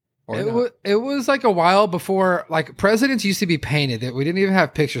 It was like a while before, like, presidents used to be painted. We didn't even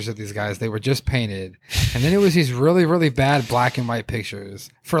have pictures of these guys. They were just painted. And then it was these really, really bad black and white pictures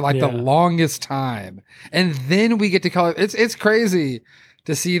for like the Yeah. longest time. And then we get to color. It's crazy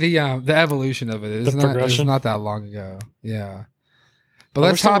to see the evolution of it. It's progression? not that long ago. Yeah. But I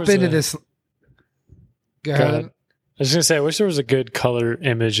let's wish there hop was into a- this. Go Go ahead. ahead. I was going to say, I wish there was a good color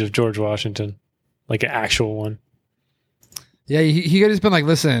image of George Washington, like an actual one. Yeah, he could have just been like,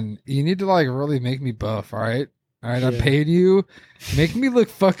 "Listen, you need to like really make me buff, all right? All right, I'm Yeah. paying you. Make me look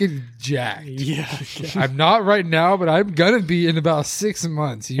fucking jacked. Yeah. I'm not right now, but I'm gonna be in about 6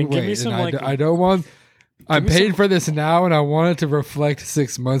 months. You And give me wait. some, And like- I don't want. I'm me paid some- for this now, and I want it to reflect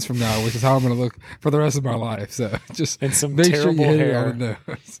 6 months from now, which is how I'm gonna look for the rest of my life. So just And some make sure you terrible hit it hair. on the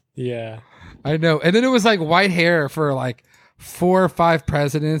nose. Yeah. I know. And then it was like white hair for like 4 or 5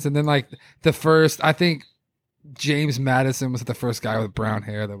 presidents, and then like the first, I think James Madison was the first guy with brown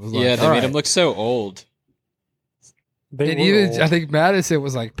hair that was like, Yeah, they "All made right." him look so old. They And were even old. I think Madison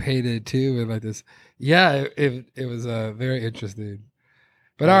was like painted too, and like this. Yeah, it was very interesting.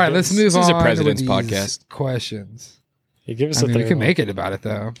 But all right, let's This move is on. a president's with these podcast. questions. You give us I a mean, we third can one. make it about it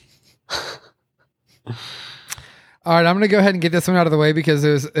though. All right, I'm gonna go ahead and get this one out of the way because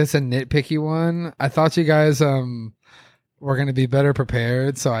it's a nitpicky one. I thought you guys were gonna be better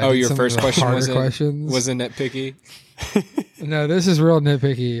prepared, so I did Your some first of the question harder questions. wasn't nitpicky. No, this is real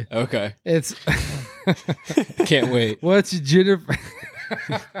nitpicky. Okay, It's can't wait. what's Jennifer?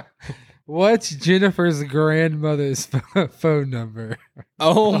 What's Jennifer's grandmother's phone number?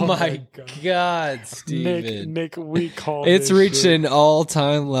 Oh, my my God. God, Steven. Nick, we called It's this reached shit. an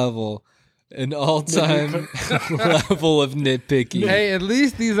all-time level. An all-time level of nitpicking. Hey, at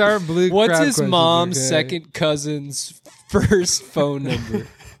least these aren't blue. What's crab his questions, mom's okay? second cousin's first phone number?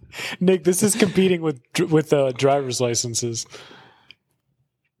 Nick, this is competing with driver's licenses.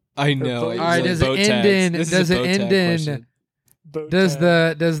 I know. All It was right, like does it bow end tags. in- This is does a it bow end tag in- question.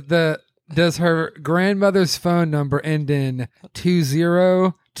 Does her grandmother's phone number end in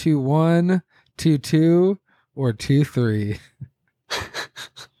 20, 21, 22, or 23?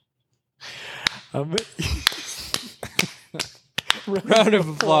 Round of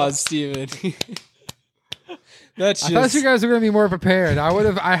applause, Steven. That's I just. thought you guys were going to be more prepared.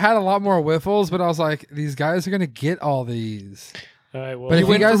 I had a lot more whiffles, but I was like, these guys are going to get all these. All right, well, But if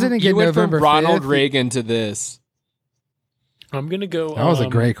you guys from, didn't get you went November from Ronald 5th, Reagan to this. I'm gonna go. That was a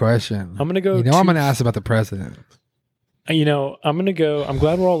great question. I'm gonna go. I'm going to ask about the president. I'm gonna go. I'm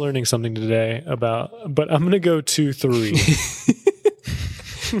glad we're all learning something today but I'm gonna go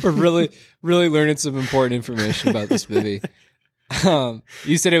 2-3. We're really learning some important information about this movie.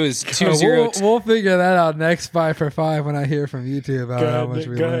 You said it was 2-0. We'll figure that out next 5 for 5 when I hear from you two about how much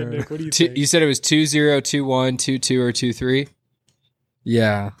we Go ahead, learned. Nick. What do you Two, think? you said it was 2-0, 2-1, 2-2, or 2-3.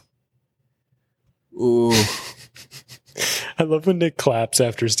 Yeah. Ooh. I love when Nick claps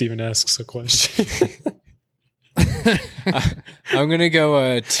after Steven asks a question. I'm gonna go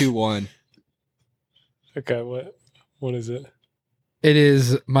 2-1. Okay, what is it? It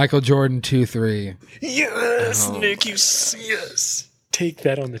is Michael Jordan 2-3. Yes, Oh. Nick, yes. Take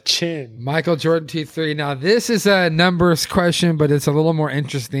that on the chin. Michael Jordan 2-3. Now, this is a numbers question, but it's a little more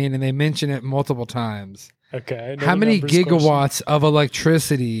interesting, and they mention it multiple times. Okay. I know How the many numbers gigawatts of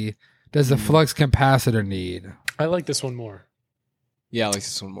electricity does the flux capacitor need? question. I like this one more. Yeah, I like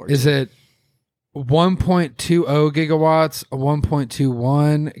this one more. Is it 1.20 gigawatts,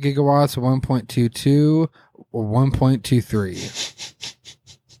 1.21 gigawatts, 1.22, or 1.23?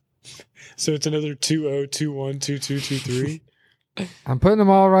 So it's another 2-0, 2-1, 2-2, 2-3. I'm putting them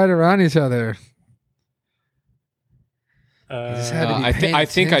all right around each other. just had to be paying I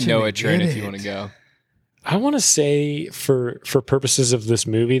think I attention know to it, Trent, get if you it. want to go. I want to say for purposes of this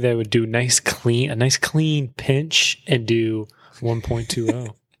movie, they would do a nice clean pinch and do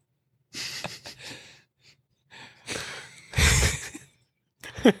 1.20.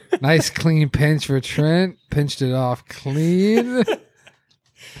 Nice clean pinch for Trent. Pinched it off clean.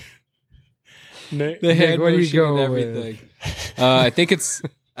 Nick, The head what do you motion go and with? everything. I think it's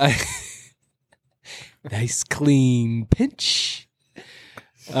nice clean pinch.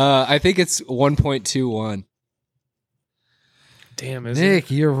 I think it's 1.21. damn, is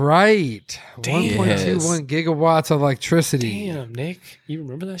Nick, you're right. Damn. 1.21 gigawatts of electricity. Damn, Nick, you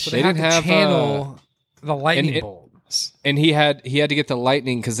remember that So shit? they They have didn't to have, channel the lightning it- bolt. And he had to get the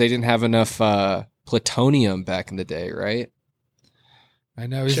lightning because they didn't have enough plutonium back in the day, right? I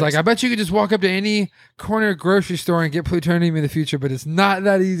know. He's Shucks. like, I bet you could just walk up to any corner grocery store and get plutonium in the future, but it's not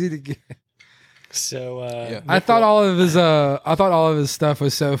that easy to get. So Yeah. I thought all of his stuff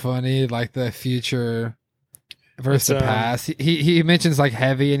was so funny, like the future versus It's, the past. He mentions like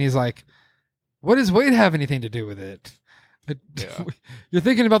heavy, and he's like, "What does weight have anything to do with it?" Yeah. You're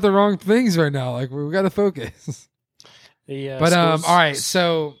thinking about the wrong things right now. Like we got to focus. Yeah, But all right.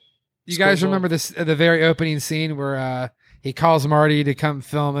 So you guys scores all- remember this the very opening scene where he calls Marty to come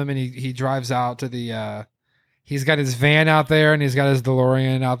film him, and he drives out to the. He's got his van out there, and he's got his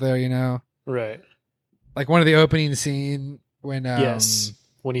DeLorean out there. You know, right. like one of the opening scene when Yes,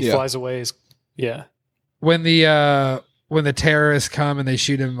 when he yeah. flies away, when the terrorists come and they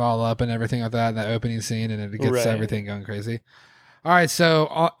shoot him all up and everything like that in that opening scene, and it gets Right. everything going crazy. All right, so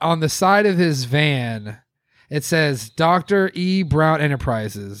on the side of his van, it says Dr. E. Brown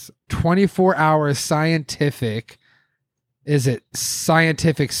Enterprises, 24 hours scientific. Is it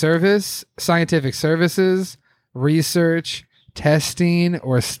scientific services, research, testing,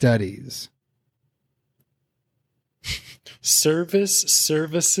 or studies?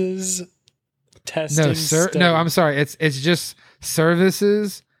 services, testing. No, study. no, I'm sorry. It's just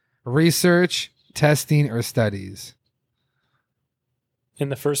services, research, testing, or studies.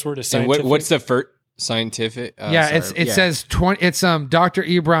 And the first word is And scientific. what's the first scientific? Yeah, sorry. it says 20. It's Dr.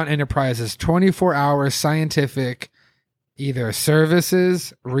 E. Brown Enterprises, 24 hours scientific, either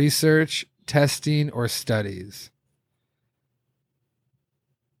services, research, testing, or studies.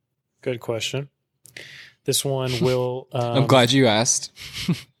 Good question. This one will. I'm glad you asked.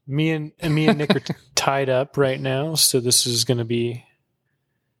 Me and Nick are tied up right now, so this is going to be.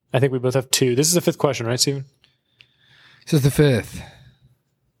 I think we both have 2. This is the 5th question, right, Steven? This is the 5th.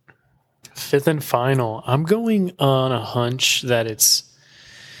 fifth and final. I'm going on a hunch that it's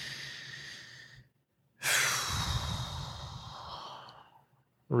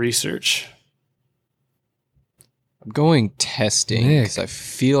research. I'm going testing Nick. because I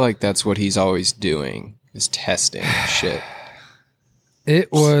feel like that's what he's always doing is testing shit.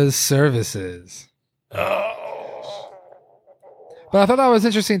 It was services. Oh. But I thought that was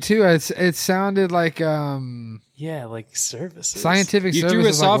interesting too. It sounded like Yeah, like services. scientific You services. threw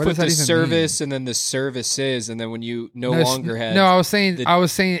us like, off what with does the that even service mean? and then the services, and then when you no No, longer had No, I was saying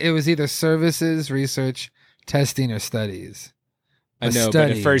the- it was either services, research, testing, or studies. I The know, but at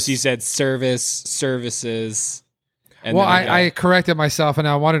studies. first you said services. And Well, then I corrected myself, and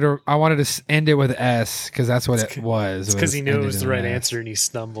I wanted to end it with S because that's what it was. It's because he knew it ended was the in right S. answer and he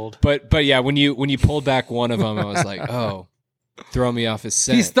stumbled. but yeah, when you pulled back one of them, I was like, oh, throw me off his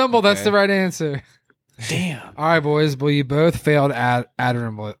scent. He stumbled. That's Okay. the right answer. Damn. All right, boys. Well, you both failed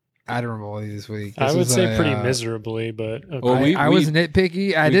admirably this week. I This would was say pretty a, miserably, but okay. Well, I was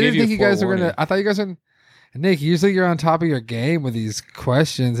nitpicky. I we didn't gave you think you guys were forewarning. gonna. I thought you guys were. Nick, usually you're on top of your game with these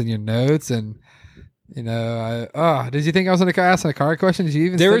questions and your notes, and did you think I was going to ask a car question? Did you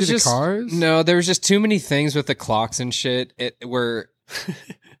even There study was the just cars? no, there was just too many things with the clocks and shit. I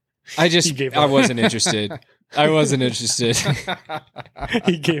You gave I up. wasn't interested. I wasn't interested.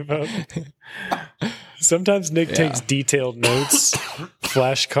 He gave up. Sometimes Nick Yeah. takes detailed notes,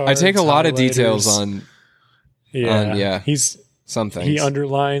 flashcards. I take a lot of details highlighters. on Yeah, yeah. some things. He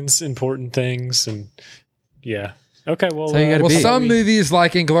underlines important things, and yeah. Okay, well, how you gotta Well, be. some movies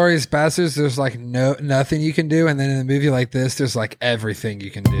like Inglourious Basterds, there's like nothing you can do, and then in a movie like this, there's like everything you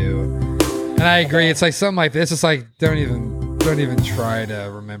can do. And I agree. It's like something like this. It's like don't even try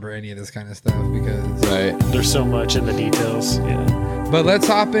to remember any of this kind of stuff because. right. there's so much in the details. Yeah. But let's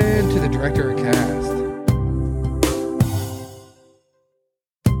hop into the director and cast.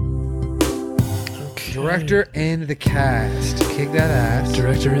 Okay. Director and the cast. Kick that ass.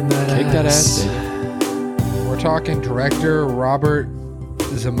 Director in that Kick that ass. ass. We're talking director Robert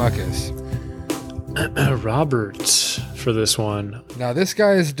Zemeckis. Robert for this one. Now this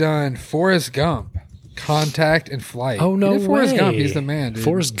guy has done Forrest Gump, Contact, and Flight. Oh no He did Forrest way. Gump. He's the man, dude.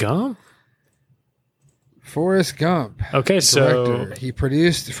 Forrest Gump. Forrest Gump. Okay, Director. so He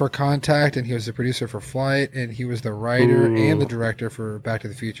produced for Contact, and he was the producer for Flight, and he was the writer Ooh. and the director for Back to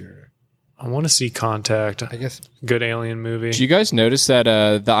the Future. I want to see Contact. I guess. Good alien movie. Did you guys notice that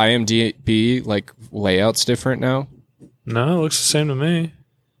the IMDb like layout's different now? No, it looks the same to me.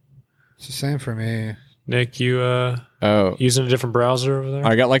 It's the same for me. Nick, you Oh, using a different browser over there?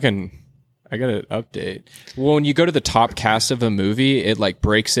 I got an update. Well, when you go to the top cast of a movie, it like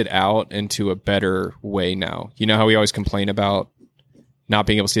breaks it out into a better way now. You know how we always complain about not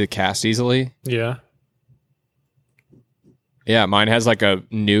being able to see the cast easily? Yeah. Yeah, mine has like a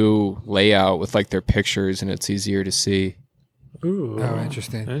new layout with like their pictures and it's easier to see. Ooh. Oh,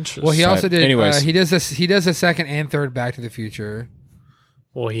 interesting. Interesting. Well, he also did. anyways. He does this. He does the second and third Back to the Future.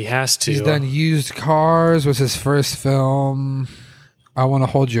 Well, he has to. He's done Used Cars. Was his first film. I Want to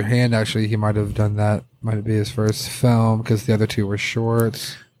Hold Your Hand. Actually, he might have done that. Might be his first film because the other two were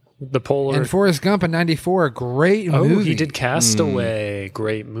shorts. the Polar. And Forrest Gump in '94, a great oh, movie. he did Castaway.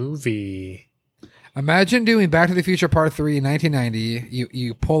 Great movie. Imagine doing Back to the Future Part 3 in 1990.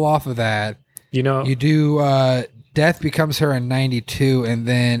 You pull off of that. You know, You do Death Becomes Her in 92, and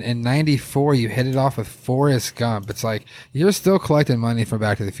then in 94 you hit it off with Forrest Gump. It's like you're still collecting money for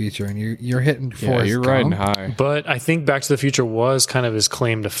Back to the Future, and you're hitting Yeah, Forrest you're Gump. riding high. but I think Back to the Future was kind of his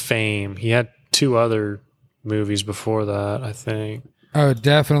claim to fame. He had 2 other movies before that, I think. Oh,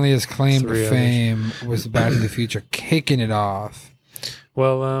 definitely his claim 3 to others. fame was Back to the Future, kicking it off.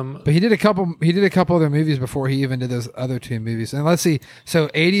 Well, But he did a couple. He did a couple other movies before he even did those other 2 movies. And let's see. So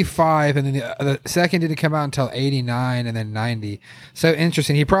 85, and then the second didn't come out until 89, and then 90. So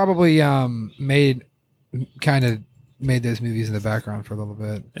interesting. He probably made those movies in the background for a little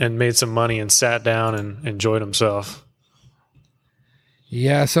bit. and made some money and sat down and enjoyed himself.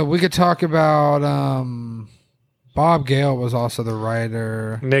 Yeah. So we could talk about Bob Gale was also the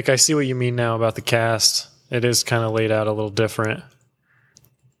writer. Nick, I see what you mean now about the cast. It is kind of laid out a little different.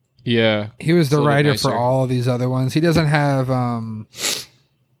 Yeah. He was the It's a little bit writer nicer. for all of these other ones. He doesn't have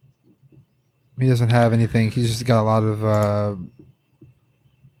anything. He's just got a lot of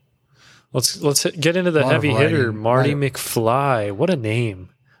Let's get into the Lot of heavy hitter, writing. Marty Right. McFly. What a name.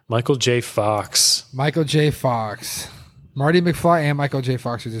 Michael J. Fox. Michael J. Fox. Marty McFly and Michael J.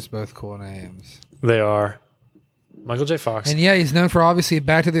 Fox are just both cool names. They are. Michael J. Fox. And yeah, he's known for obviously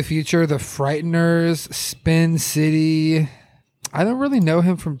Back to the Future, The Frighteners, Spin City. I don't really know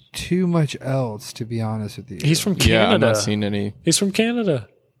him from too much else, to be honest with you. He's from Canada. Yeah, I'm not seeing any. He's from Canada.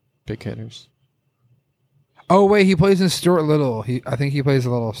 Big hitters. Oh wait, he plays in Stuart Little. I think he plays a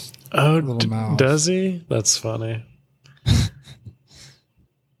little. Oh, mouse. does he? That's funny.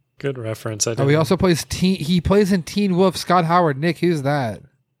 Good reference. I Oh, didn't. he also plays He plays in Teen Wolf. Scott Howard. Nick, who's that?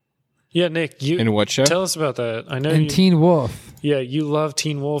 Yeah, Nick. You In what show? tell us about that. I know. In Teen Wolf. Yeah, you love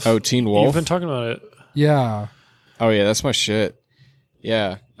Teen Wolf. Oh, Teen Wolf. You've been talking about it. Yeah. Oh yeah, that's my shit.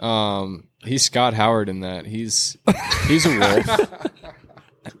 Yeah. He's Scott Howard in that. He's a wolf.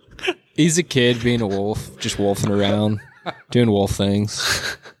 He's a kid being a wolf, just wolfing around, doing wolf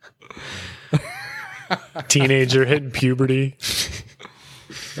things. Teenager hitting puberty.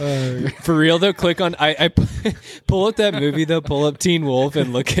 For real though, click on I pull up that movie though, pull up Teen Wolf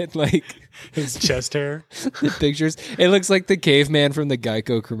and look at like His chest hair. the pictures. It looks like the caveman from the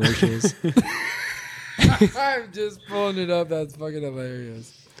Geico commercials. I'm just pulling it up. That's fucking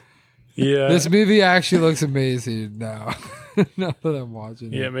hilarious. Yeah. This movie actually looks amazing now. Now that I'm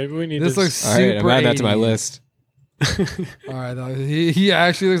watching Yeah, it. maybe we need This to. looks All super right, I'm adding that to my 80s. list. All right, no, he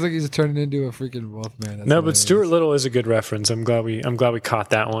actually looks like he's turning into a freaking wolf man. That's No, but hilarious. Stuart Little is a good reference. I'm glad we caught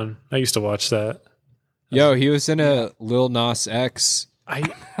that one. I used to watch that. Yo, he was in a Lil Nas X I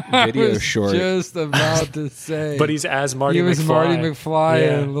video I was short. just about to say. but he's as Marty he was McFly. Marty McFly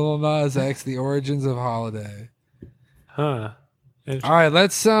Yeah. and Lil Nas X, The Origins of Holiday. Huh. All right,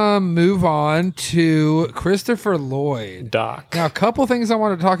 let's move on to Christopher Lloyd. Doc. Now, a couple things I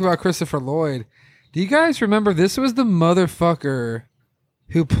want to talk about Christopher Lloyd. Do you guys remember this was the motherfucker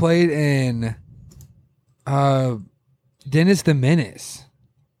who played in Dennis the Menace?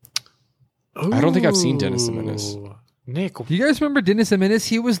 I don't think I've seen Dennis the Menace. Ooh. Nick, Do you guys remember Dennis the Menace?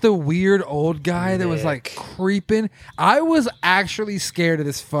 He was the weird old guy that was like Nick. creeping. I was actually scared of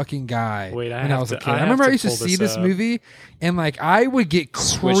this fucking guy Wait, I when I have was a to- kid. I I have remember to I used to pull see this this up. movie and like I would get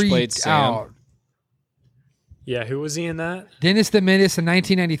Switchblade creeped Sam. out. yeah, who was he in that? Dennis the Menace in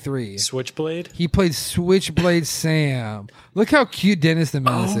 1993. Switchblade? He played Switchblade Sam. Look how cute Dennis the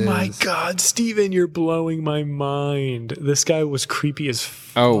Menace Oh is. my God, Steven, you're blowing my mind. This guy was creepy as fuck.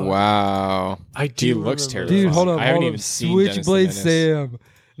 Oh wow. I do. He looks remember terrible. Dude, this. hold up. I haven't hold even up. seen Dennis the Switchblade Menace. Sam.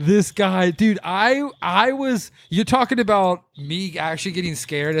 This guy, dude, I was, you're talking about me actually getting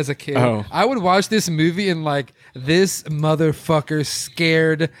scared as a kid. Oh. I would watch this movie and like, this motherfucker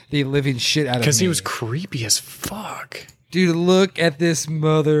scared the living shit out of me. Because he was creepy as fuck. Dude, look at this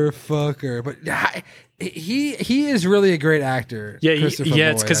motherfucker. But he is really a great actor. Yeah, Christopher it's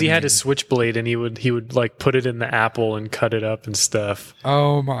Lloyd, because he I had mean. his switchblade and he would like put it in the apple and cut it up and stuff.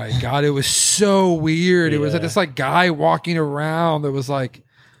 Oh my God. It was so weird. It was like Yeah. this like guy walking around that was like,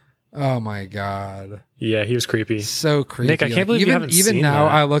 oh my God. Yeah, he was creepy. So creepy. Nick, I can't Like, believe you even, haven't even seen now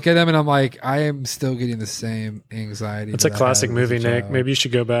that. I look at him and I'm like, I am still getting the same anxiety. It's a that I classic had as a movie, Nick. child. Maybe you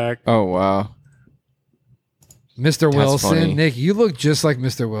should go back. Oh wow. Mr. Wilson. funny. Nick, you look just like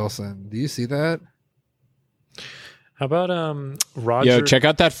Mr. Wilson. Do you see that? How about Roger? Yo, check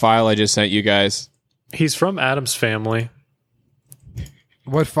out that file I just sent you guys. He's from Adam's Family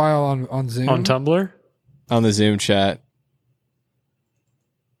What file on Zoom? on Tumblr. On the Zoom chat.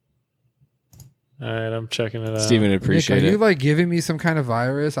 All right, I'm checking it out. Steven would Nick, are appreciate you it. like giving me some kind of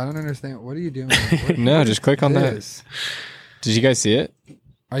virus? I don't understand. What are you doing? What No, just click on that. is? Did you guys see it?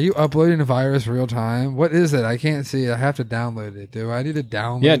 Are you uploading a virus real time? What is it? I can't see it. I have to download it. Do I need to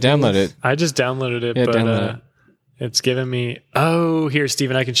download Yeah, download this? it. I just downloaded it, Yeah, but download it. it's giving me. Oh, here,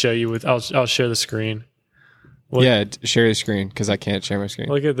 Steven, I can show you with. I'll share the screen. Look, Yeah, share your screen because I can't share my screen.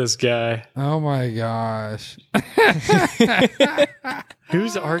 Look at this guy. Oh my gosh.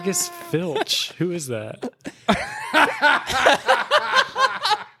 Who's Argus Filch? Who is that?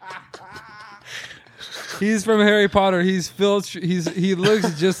 He's from Harry Potter. He's Filch. He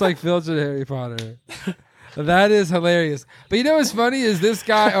looks just like Filch in Harry Potter. That is hilarious. But you know what's funny is this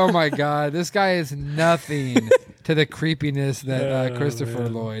guy. Oh my God, this guy is nothing to the creepiness that Oh, Christopher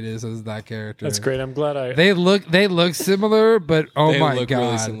man. Lloyd is as that character. That's great. I'm glad I. They look similar, but oh They my look God,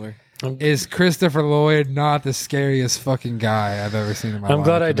 really similar. is Christopher Lloyd not the scariest fucking guy I've ever seen in my life? I'm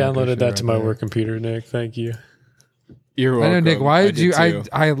glad I And I'm downloaded pretty that to sure my right there. work computer, Nick. Thank you. You're I welcome. know, Nick. Why did you? too.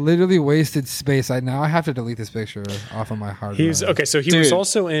 I literally wasted space. I have to delete this picture off of my hard drive. He's okay. So he was Dude,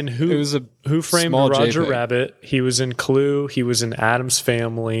 also in it Who was a Who Framed small Roger JPEG. Rabbit. He was in Clue. He was in Adam's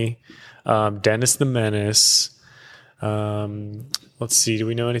Family. Dennis the Menace. Let's see. Do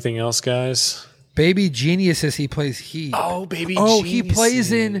we know anything else, guys? Baby Geniuses. He plays Heat. Oh, baby. Oh, he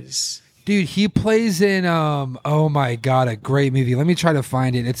plays in- Geniuses. Dude, he plays in oh my God, a great movie. Let me try to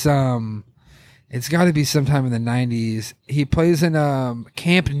find it. It's got to be sometime in the 90s. He plays in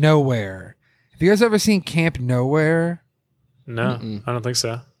Camp Nowhere. Have you guys ever seen Camp Nowhere? No, I don't think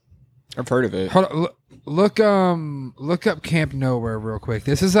so. I've heard of it. Hold on, look up Camp Nowhere real quick.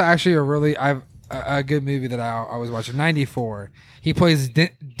 This is actually a good movie that I was watching. 94. He plays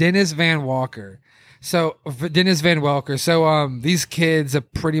Dennis Van Walker. So these kids are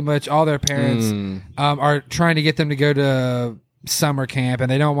pretty much all their parents are trying to get them to go to summer camp, and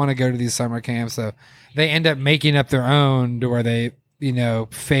they don't want to go to these summer camps, so they end up making up their own to where they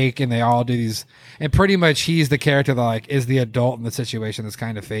fake, and they all do these, and pretty much he's the character that like is the adult in the situation that's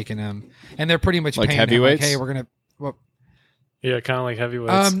kind of faking him, and they're pretty much Like paying him, Heavyweights? hey, we're gonna. Well, Yeah, kind of like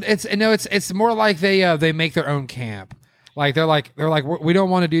Heavyweights. it's more like they make their own camp. Like they're like we don't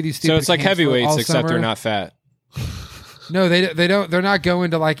want to do these stupid. So it's like camps for Heavyweights, all except summer. they're not fat. No, they don't. They're not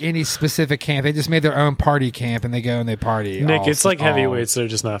going to like any specific camp. They just made their own party camp, and they go and they party. Nick, it's like Heavyweights. They're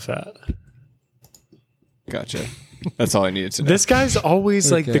just not fat. Gotcha. That's all I needed to know. This guy's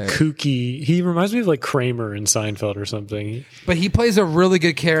always like the Okay. kooky. He reminds me of like Kramer in Seinfeld or something. But he plays a really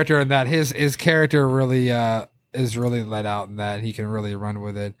good character in that. His character really is really let out in that. He can really run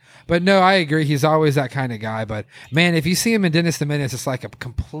with it. But no, I agree. He's always that kind of guy. But man, if you see him in Dennis the Menace, it's like a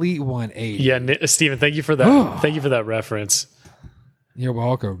complete 180. Yeah, Steven, thank you for that. Thank you for that reference. You're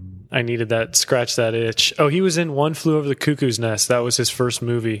welcome. I needed that. Scratch that itch. Oh, he was in One Flew Over the Cuckoo's Nest. That was his first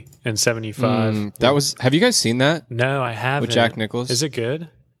movie in '75. That was. Have you guys seen that? No, I haven't. With Jack Nicholson? Is it good?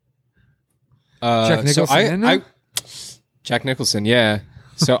 Jack Nicholson in it? Jack Nicholson, yeah.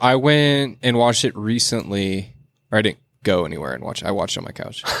 So I went and watched it recently. Or I didn't go anywhere and watch it. I watched it on my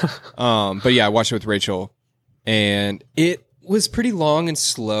couch. But yeah, I watched it with Rachel. And it was pretty long and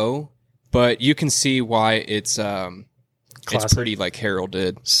slow, but you can see why it's pretty like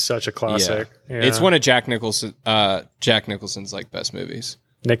heralded. Such a classic. Yeah. It's one of Jack Nicholson's like best movies.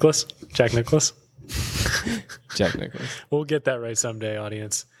 Nicholas? Jack Nicholas? Jack Nicholson. We'll get that right someday,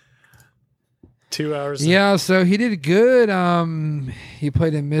 audience. 2 hours. Yeah, so he did good. He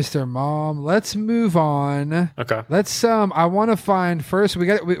played in Mr. Mom. Let's move on. Okay. Let's I want to find first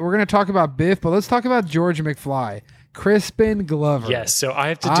we're going to talk about Biff, but let's talk about George McFly. Crispin Glover. Yes, so I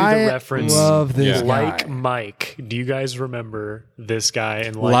have to do the reference. Love this guy. Like Mike. Do you guys remember this guy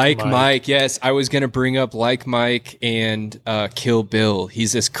and Like Mike, yes. I was going to bring up Like Mike and Kill Bill.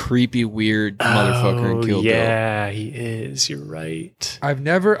 He's this creepy, weird motherfucker in Kill Bill. Yeah, he is. You're right. I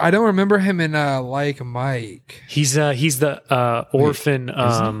don't remember him in Like Mike. He's the orphan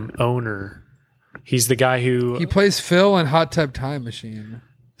owner. He's the guy who He plays Phil in Hot Tub Time Machine.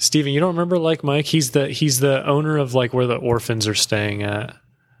 Steven, you don't remember Like Mike? He's the owner of like where the orphans are staying at.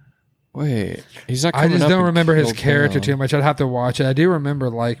 Wait, he's not I coming just up don't in remember his Kill character Bill. too much. I'd have to watch it. I do remember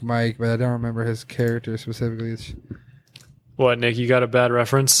Like Mike, but I don't remember his character specifically. What, Nick? You got a bad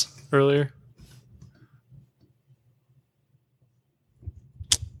reference earlier?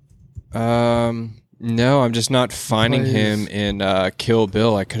 No, I'm just not finding Plays- him in Kill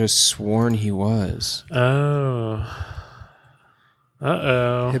Bill. I could have sworn he was. Oh.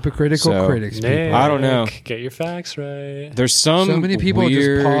 Uh-oh. Hypocritical So, critics. Nick, People. I don't know. Get your facts right. There's some So many people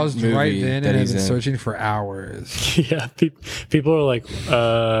weird just paused movie right then that and have he's been in. searching for hours. Yeah, people are like,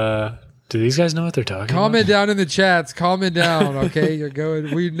 do these guys know what they're talking Comment about? down in the chats. Comment down, okay? You're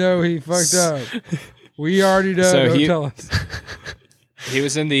going. We know he fucked up. We already know. So Don't tell us. He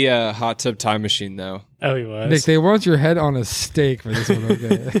was in the Hot Tub Time Machine, though. Oh, he was. Nick, they want your head on a stake for this one,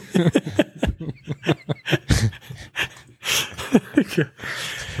 okay?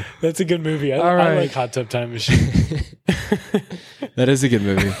 That's a good movie. I All right. like Hot Tub Time Machine. That is a good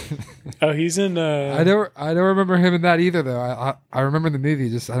movie. Oh, he's in. I don't remember him in that either, though. I remember the movie,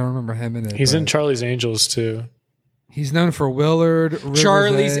 just I don't remember him in it. He's in but Charlie's Angels too. He's known for Willard, River's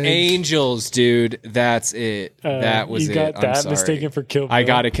Charlie's Edge. Angels, dude. That's it. That was you it. got I'm that sorry. mistaken for Kill Bill. I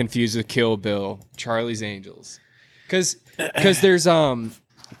got it confused with Kill Bill. Charlie's Angels. Because there's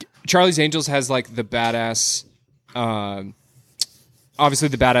Charlie's Angels has like the badass obviously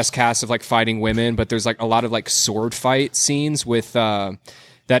the badass cast of like fighting women, but there's like a lot of like sword fight scenes with that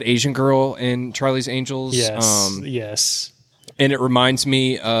Asian girl in Charlie's Angels. Yes. Yes. And it reminds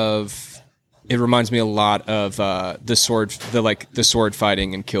me a lot of the sword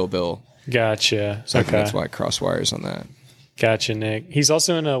fighting in Kill Bill. Gotcha. So I think Okay. that's why it crosswires on that. Gotcha, Nick. He's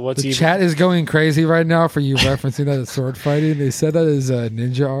also in What's The Evil. chat is going crazy right now for you referencing that as sword fighting. They said that as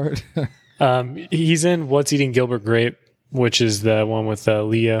ninja art. He's in What's Eating Gilbert Grape, which is the one with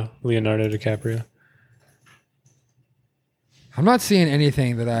Leonardo DiCaprio. I'm not seeing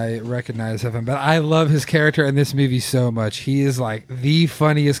anything that I recognize of him, but I love his character in this movie so much. He is like the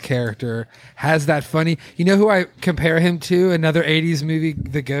funniest character. Has that funny. You know who I compare him to? Another 80s movie,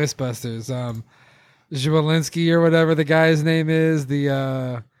 The Ghostbusters. Zwolinsky or whatever the guy's name is. The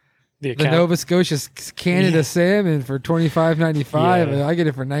account- Nova Scotia Canada Yeah. salmon for $25.95. Yeah. I get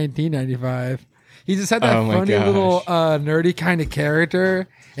it for $19.95. He just had that Oh my funny gosh. little nerdy kind of character,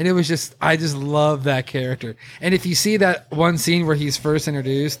 and it was just I just love that character. And if you see that one scene where he's first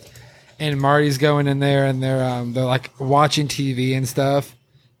introduced, and Marty's going in there, and they're like watching TV and stuff,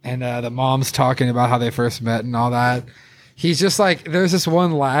 and the mom's talking about how they first met and all that. He's just like, there's this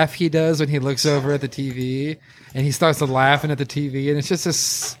one laugh he does when he looks over at the TV, and he starts laughing at the TV, and it's just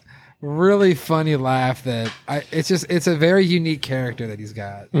this really funny laugh that it's a very unique character that he's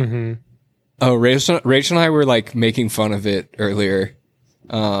got. Oh, Rachel and I were like making fun of it earlier.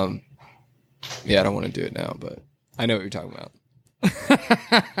 Yeah, I don't want to do it now, but I know what you're talking about.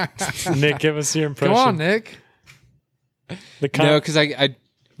 Nick, give us your impression. Come on, Nick. No, because I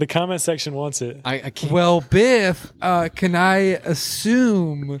the comment section wants it. can't. Well, Biff, can I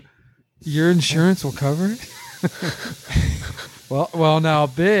assume your insurance will cover it? well, now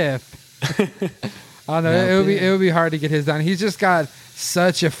Biff. I don't know. It would be hard to get his down. He's just got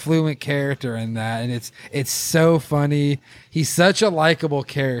such a fluent character in that, and it's so funny. He's such a likable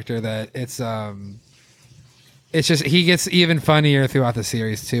character that it's just he gets even funnier throughout the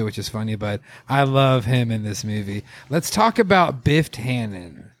series too, which is funny. But I love him in this movie. Let's talk about Biff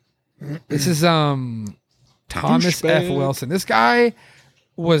Tannen. This is Thomas F. Wilson. This guy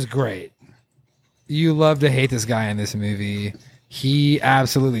was great. You love to hate this guy in this movie. He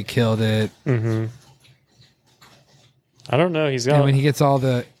absolutely killed it. Mm-hmm. I don't know. He's got And when he gets all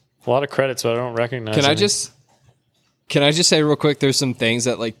the a lot of credits, but I don't recognize Can him. I just say real quick? There's some things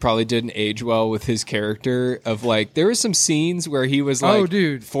that like probably didn't age well with his character. Of like, there were some scenes where he was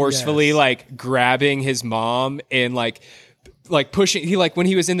like, forcefully yes. like grabbing his mom and like pushing. He like when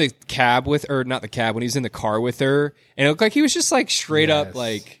he was in the cab with, or not the cab, when he was in the car with her, and it looked like he was just like straight up Yes.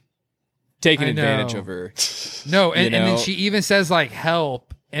 like taking I advantage know. of her. No, and know? then she even says like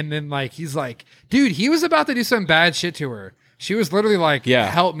help, and then like he's like, dude, he was about to do some bad shit to her. She was literally like, Yeah.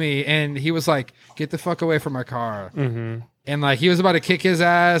 help me, and he was like, get the fuck away from my car. Mm-hmm. And like he was about to kick his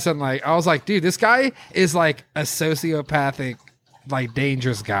ass, and like I was like, dude, this guy is like a sociopathic, like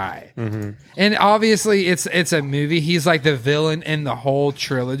dangerous guy. Mm-hmm. And obviously, it's a movie. He's like the villain in the whole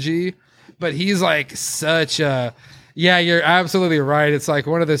trilogy, but he's like such a. Yeah, you're absolutely right. It's like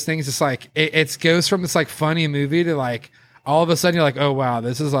one of those things. It's like it goes from this like funny movie to like all of a sudden you're like, oh wow,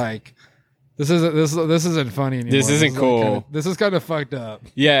 this is like this isn't funny anymore. This isn't is cool. This is kind of fucked up.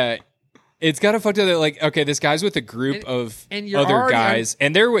 Yeah. It's got to fucked up that like, okay, this guy's with a group of and you're other already- guys,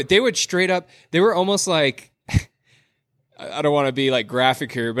 and they would straight up, they were almost like, I don't want to be like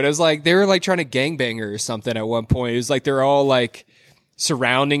graphic here, but it was like they were like trying to gangbang her or something at one point. It was like they're all like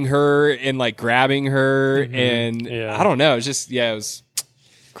surrounding her and like grabbing her, and Yeah. I don't know. It's just it was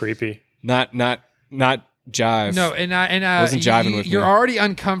creepy. not jive. No, and Wasn't jiving with me. you're already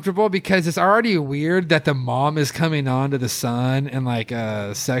uncomfortable because it's already weird that the mom is coming on to the son in like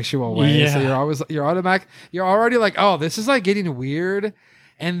a sexual way. So Yeah. you're already like, oh, this is like getting weird.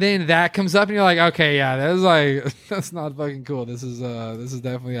 And then that comes up and you're like, okay, yeah, that's not fucking cool. This is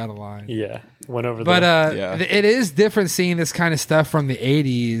definitely out of line. Yeah, went over But there. Yeah. it is different seeing this kind of stuff from the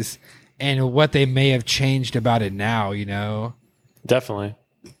 80s and what they may have changed about it now, you know? Definitely.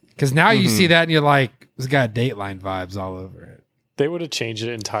 Because now you see that and you're like, it's got Dateline vibes all over it. They would have changed it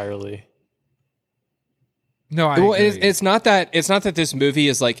entirely. No, I Well, agree. it's not that this movie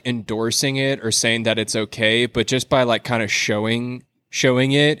is like endorsing it or saying that it's okay, but just by like kind of showing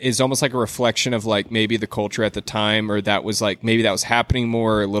it is almost like a reflection of like maybe the culture at the time, or that was like maybe that was happening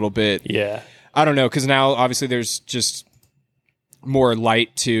more a little bit. Yeah. I don't know, because now obviously there's just more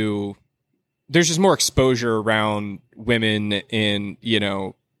light to, there's just more exposure around women in, you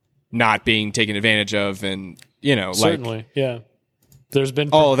know, not being taken advantage of, and you know, like Certainly. Yeah. There's been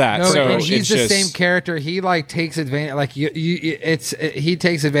all of that. No, so and he's it's the just, same character. He like takes advantage. Like he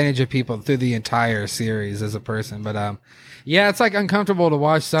takes advantage of people through the entire series as a person. But yeah, it's like uncomfortable to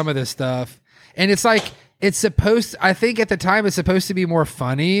watch some of this stuff, and it's like it's supposed. I think at the time it's supposed to be more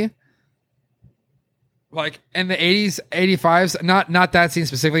funny. Like in the 80s, 85s, not that scene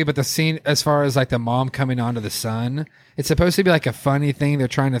specifically, but the scene as far as like the mom coming onto the son. It's supposed to be like a funny thing they're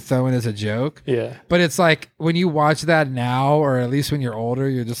trying to throw in as a joke. Yeah. But it's like when you watch that now, or at least when you're older,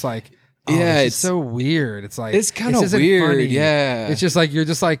 you're just like, oh, Yeah, this is it's so weird. It's like it's kinda this isn't weird, funny. yeah. It's just like you're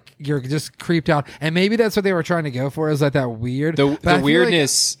just creeped out, and maybe that's what they were trying to go for, is like that weird. the But I feel like-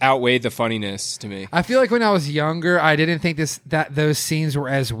 weirdness outweighed the funniness to me. I feel like when I was younger, I didn't think that those scenes were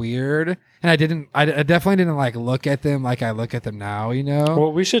as weird, and I definitely didn't like look at them like I look at them now. You know.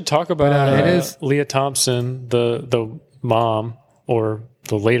 Well, we should talk about it is- Leah Thompson, the mom, or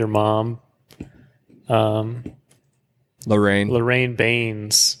the later mom, Lorraine. Lorraine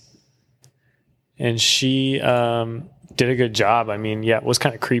Baines. And she did a good job. I mean, yeah, it was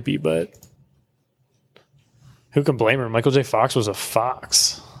kind of creepy, but Who can blame her? Michael J. Fox was a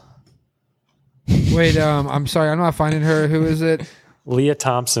fox. Wait, I'm sorry, I'm not finding her. Who is it? Leah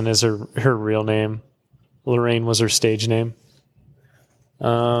Thompson is her real name. Lorraine was her stage name.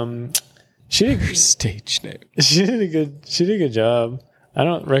 She did Her stage name. she did a good job. I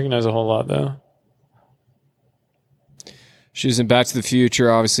don't recognize a whole lot though. She was in Back to the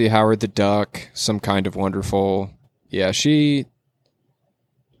Future, obviously Howard the Duck, Some Kind of Wonderful. Yeah, her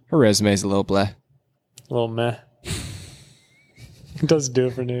resume's a little bleh. A little meh. Doesn't do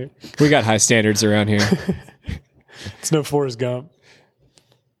it for Nick. We got high standards around here. It's no Forrest Gump.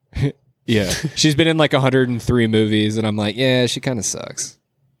 Yeah. She's been in like 103 movies, and I'm like, yeah, she kind of sucks.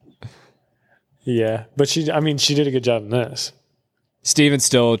 Yeah, but she did a good job in this. Steven's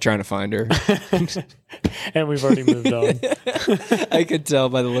still trying to find her. And we've already moved on. I could tell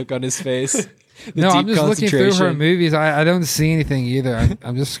by the look on his face. No, I'm deep just looking through her concentration. movies. I don't see anything either.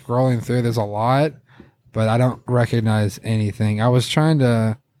 I'm just scrolling through. There's a lot, but I don't recognize anything. I was trying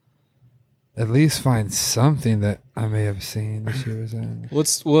to at least find something that I may have seen that she was in.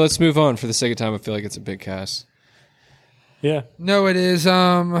 Let's move on for the sake of time. I feel like it's a big cast. Yeah. No, it is.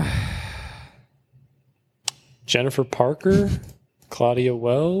 Jennifer Parker, Claudia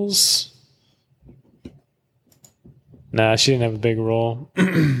Wells. Nah, she didn't have a big role.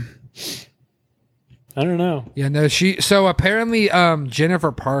 I don't know. Yeah, no, so apparently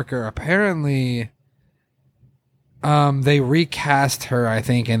Jennifer Parker, they recast her, I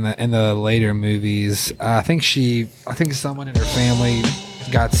think, in the later movies. I think someone in her family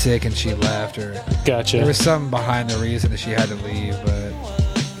got sick and she left, or Gotcha. there was something behind the reason that she had to leave, but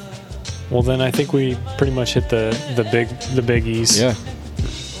Well, then I think we pretty much hit the biggies. Yeah.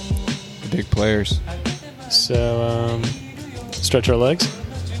 The big players. So, stretch our legs.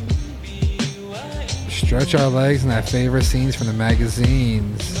 stretch our legs and our favorite scenes from the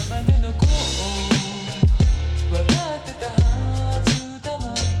magazines.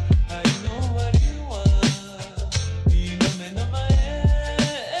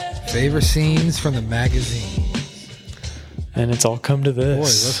 Favorite scenes from the magazines. And it's all come to this.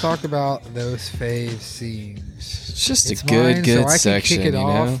 Boys, let's talk about those fave scenes. It's just It's a good mine, so I can section, kick it you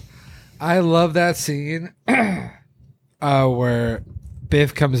off. know? I love that scene where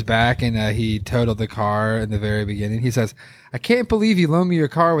Biff comes back and he totaled the car in the very beginning. He says, "I can't believe you loaned me your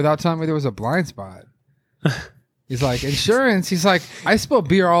car without telling me there was a blind spot." He's like, "Insurance." He's like, "I spilled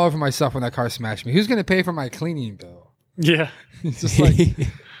beer all over myself when that car smashed me. Who's going to pay for my cleaning bill?" Yeah. He's just like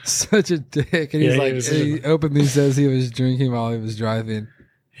such a dick. And he's Yeah, like, he openly says he was drinking while he was driving.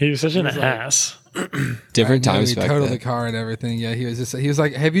 He was such an was like- ass. Different I know times he back totaled then. the car and everything. Yeah, he was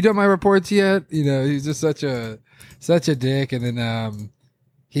like, "Have you done my reports yet?" You know, he's just such a dick. And then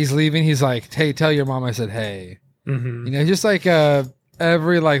he's leaving. He's like, "Hey, tell your mom I said hey." Mm-hmm. You know, just like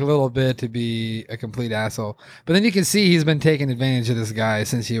every like little bit to be a complete asshole. But then you can see he's been taking advantage of this guy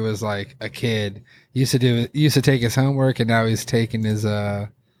since he was like a kid. He used to take his homework, and now he's taking his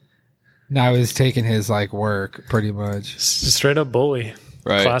like work pretty much. Straight up bully.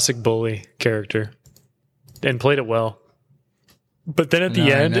 Right. Classic bully character. And played it well. But then at the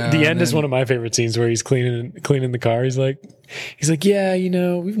No, I end, know, the and end is then- one of my favorite scenes where he's cleaning the car. He's like, "Yeah, you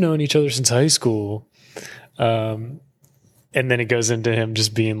know, we've known each other since high school." And then it goes into him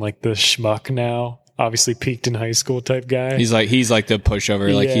just being like the schmuck now, obviously peaked in high school type guy. He's like the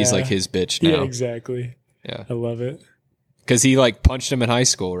pushover, like he's Yeah. like his bitch yeah, now. exactly. Yeah. I love it. Because he like punched him in high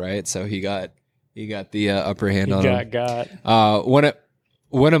school, right? So he got the upper hand He on him. got.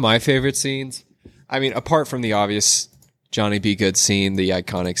 One of my favorite scenes, I mean, apart from the obvious Johnny B. Good scene, the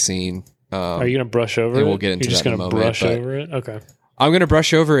iconic scene. Are you gonna brush over yeah, it? we'll get into You're just that in gonna a moment, brush but- over it. Okay. I'm gonna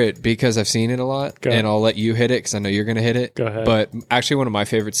brush over it because I've seen it a lot, Go. and I'll let you hit it because I know you're gonna hit it. Go ahead. But actually, one of my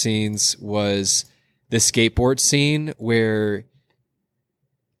favorite scenes was the skateboard scene where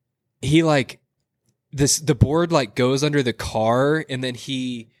he like the board like goes under the car, and then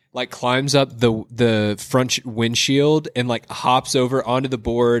he like climbs up the front windshield and like hops over onto the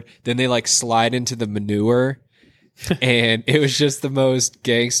board. Then they like slide into the manure. And it was just the most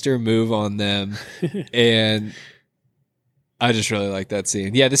gangster move on them. And I just really like that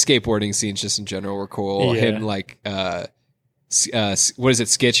scene. Yeah, the skateboarding scenes just in general were cool. Yeah. Him like what is it,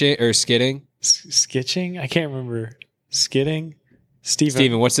 skitching or skidding? Skitching? I can't remember. Skidding?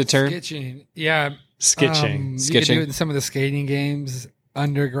 Steven, what's the term? Skitching, yeah. Skitching. You could Skitching. do it in some of the skating games.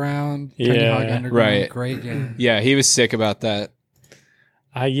 Underground, Tony Yeah. Hawk Underground, Right. great game. Yeah, he was sick about that.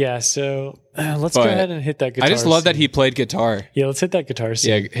 Yeah, so let's go But ahead and hit that guitar I just love that scene. he played guitar. Yeah, let's hit that guitar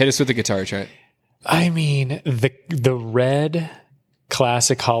scene. Yeah, hit us with the guitar, Trent. I mean, the red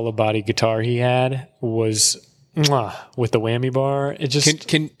classic hollow body guitar he had was mwah, with the whammy bar. It just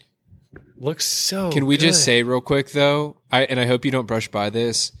Can looks so Can we good. just say real quick though, I hope you don't brush by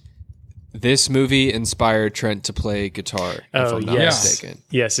this. This movie inspired Trent to play guitar, if I'm not mistaken.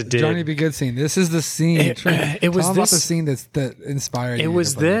 Yes, it did. Johnny B. Good scene. This is the scene. Trent, it was tell 'em about this- the scene that inspired you. It to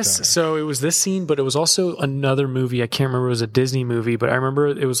was play this. guitar. So it was this scene, but it was also another movie. I can't remember. It was a Disney movie, but I remember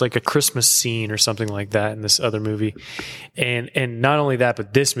it was like a Christmas scene or something like that in this other movie. And not only that,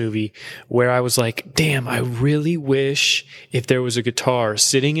 but this movie where I was like, damn, I really wish if there was a guitar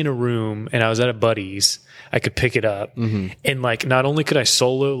sitting in a room and I was at a buddy's, I could pick it up. And like, not only could I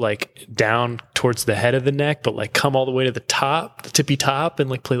solo like down towards the head of the neck, but like come all the way to the top, the tippy top, and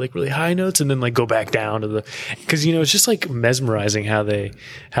like play like really high notes and then like go back down to the, cause you know, it's just like mesmerizing how they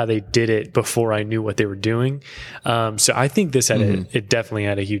did it before I knew what they were doing. So I think this had it definitely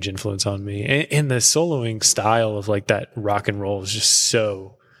had a huge influence on me, and the soloing style of like that rock and roll is just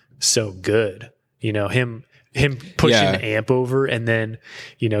so good. You know, him pushing the amp over and then,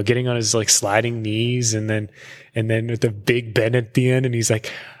 you know, getting on his like sliding knees and then with the big bend at the end, and he's like,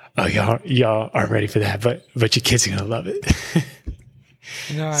 oh, y'all aren't ready for that, but your kids are gonna love it.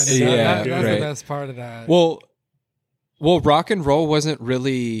 No, I know. Yeah, That's right. the best part of that. Well, rock and roll wasn't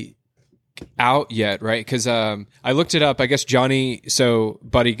really out yet, right? Because I looked it up. I guess Johnny, Chuck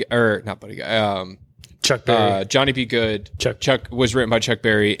Berry. Johnny B. Good. Chuck was written by Chuck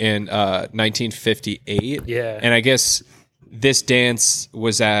Berry in 1958. Yeah. And I guess this dance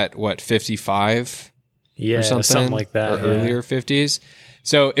was at what 55 Yeah, or something like that. or earlier 50s.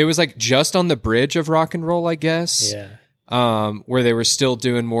 So it was like just on the bridge of rock and roll, I guess. Yeah. Where they were still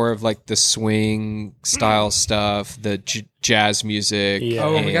doing more of like the swing style stuff, the jazz music. Yeah.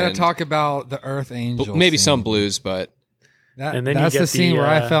 Oh, and we got to and talk about the Earth Angel. maybe scene. some blues, but And then you that's get the scene the, where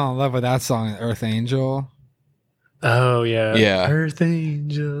I fell in love with that song, Earth Angel. Oh yeah. Yeah. Earth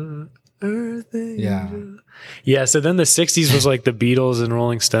Angel. Earth Angel. Yeah. Yeah. So then the 60s was like the Beatles and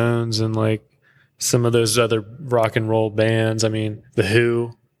Rolling Stones and like some of those other rock and roll bands. I mean, The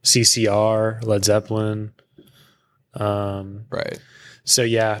Who, CCR, Led Zeppelin. right. So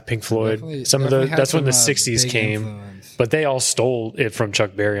yeah, Pink Floyd. Definitely- Some of definitely those. had That's when the some, 60s big came. influence. But they all stole it from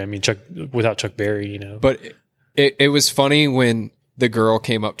Chuck Berry. I mean, without Chuck Berry, you know. But it was funny when the girl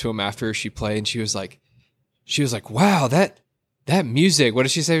came up to him after she played and she was like, wow, that music, what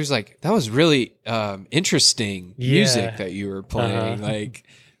did she say? She was like, that was really interesting music that you were playing.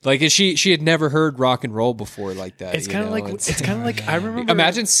 Like she had never heard rock and roll before like that. It's kind of like I remember.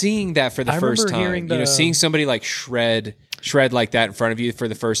 Imagine seeing that for the I first remember time. hearing You know, the- seeing somebody like shred like that in front of you for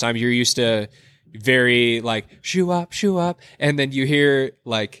the first time. You're used to very like shoe up, and then you hear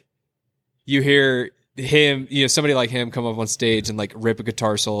him, you know, somebody like him come up on stage and like rip a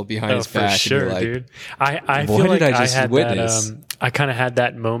guitar solo behind his for back. sure, and you're like, dude. I what feel like did I I just had witness? that. I kind of had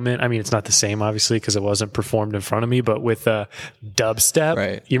that moment. I mean, it's not the same, obviously, because it wasn't performed in front of me. But with dubstep,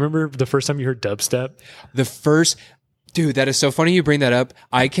 Right. You remember the first time you heard dubstep? The first, dude, that is so funny you bring that up.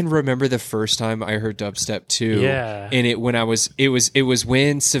 I can remember the first time I heard dubstep too. Yeah. And it was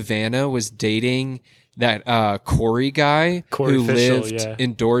when Savannah was dating that Corey guy Corey who Fischel, lived yeah.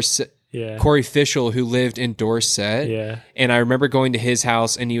 in Dorset. Yeah. Corey Fischel, who lived in Dorset. Yeah. And I remember going to his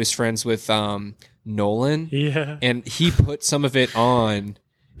house and he was friends with Nolan. Yeah. And he put some of it on.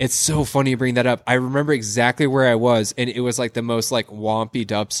 It's so funny you bring that up. I remember exactly where I was, and it was like the most like wompy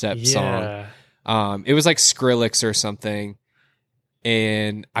dubstep song. It was like Skrillex or something.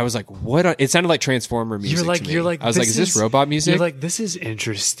 And I was like, what? It sounded like Transformer music. to me. I was like, is this robot music? You're like, this is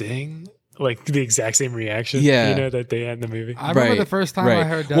interesting. Like the exact same reaction, Yeah. you know, that they had in the movie. I remember Right, the first time I right.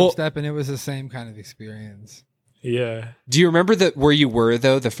 heard Well- dubstep, and it was the same kind of experience. Yeah. Do you remember where you were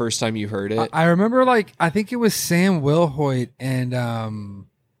though the first time you heard it? I remember, like, I think it was Sam Wilhoit and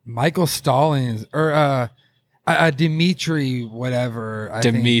Michael Stallings or Dimitri, whatever. I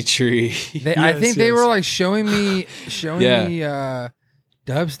Dimitri. Think. I think they were like showing me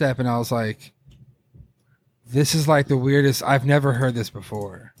dubstep, and I was like, "This is like the weirdest. I've never heard this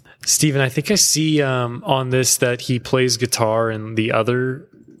before." Steven, I think I see on this that he plays guitar in the other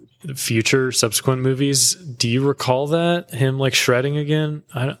future subsequent movies. Do you recall that? Him like shredding again?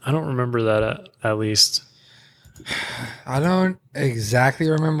 I don't remember that at least. I don't exactly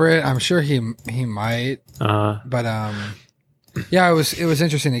remember it. I'm sure he might, but yeah, it was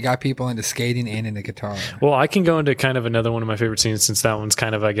interesting. It got people into skating and into guitar. Well, I can go into kind of another one of my favorite scenes since that one's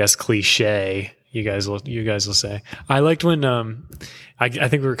kind of, I guess, cliche. You guys will say. I liked when I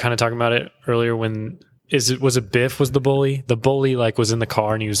think we were kind of talking about it earlier when was it Biff was the bully? The bully like was in the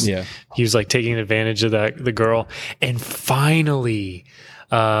car and he was like taking advantage of the girl, and finally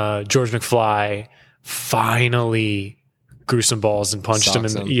George McFly grew some balls and punched him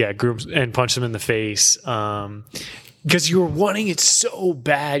Socks in him. and punched him in the face. because you were wanting it so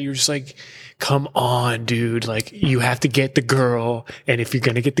bad. You're just like, come on, dude. Like, you have to get the girl. And if you're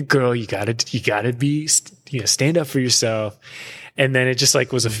going to get the girl, you gotta be, stand up for yourself. And then it just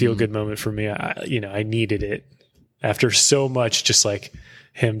like was a feel good moment for me. I needed it after so much, just like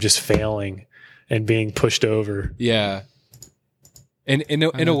him just failing and being pushed over. Yeah. And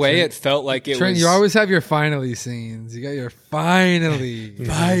in a way, it felt like it Trent, was. you always have your finally scenes. You got your finally.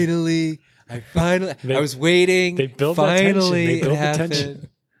 I was waiting. They built that tension. Finally, They built it the happened. tension.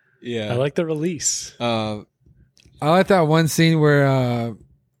 Yeah. I like the release. I like that one scene where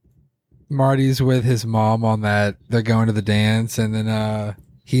Marty's with his mom on that. They're going to the dance, and then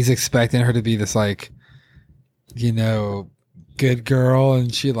he's expecting her to be this like, good girl,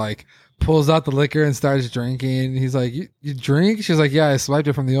 and she like pulls out the liquor and starts drinking. He's like, "You drink?" She's like, "Yeah, I swiped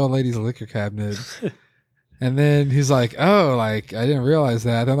it from the old lady's liquor cabinet." And then he's like, "Oh, like I didn't realize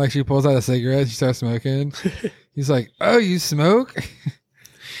that." Then like she pulls out a cigarette, she starts smoking. He's like, "Oh, you smoke?"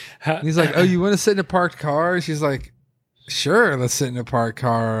 And he's like, "Oh, you want to sit in a parked car?" She's like, "Sure, let's sit in a parked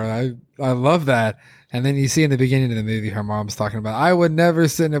car." I love that. And then you see in the beginning of the movie, her mom's talking about, "I would never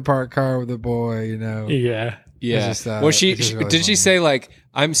sit in a parked car with a boy," Yeah. Yeah. Just, well, she really did she funny. say like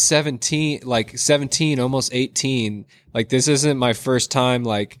I'm 17, almost 18. Like this isn't my first time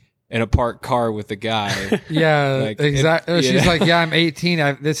like in a parked car with a guy. Yeah, Like, exactly. it- She's yeah. like, "Yeah, I'm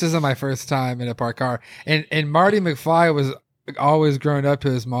 18. This isn't my first time in a parked car." And Marty McFly was always growing up to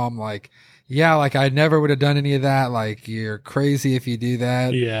his mom like, "Yeah, like I never would have done any of that. Like you're crazy if you do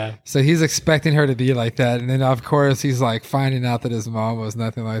that." Yeah. So he's expecting her to be like that, and then of course he's like finding out that his mom was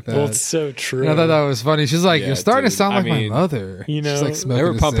nothing like that. Well, it's so true. And I thought that was funny. She's like, Yeah, "You're starting dude. to sound I like mean, my mother." you know, She's like smoking They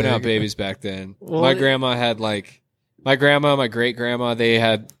were a pumping cig. out babies back then. Well, My grandma had like my grandma, my great grandma, they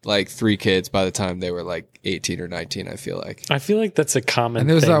had like 3 kids by the time they were like 18 or 19, I feel like. I feel like that's a common And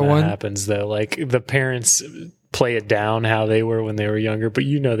thing there's that that one- happens though. Like the parents play it down how they were when they were younger, but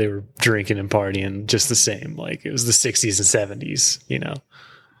they were drinking and partying just the same. Like it was the 60s and 70s,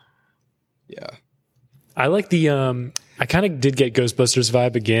 Yeah. I like the I kind of did get Ghostbusters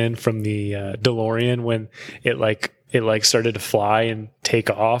vibe again from the DeLorean when it started to fly and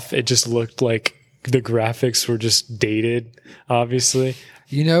take off. It just looked like the graphics were just dated, obviously.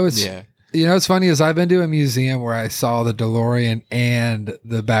 It's Yeah. what's funny is I've been to a museum where I saw the DeLorean and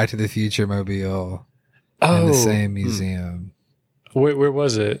the Back to the Future mobile in the same museum. Where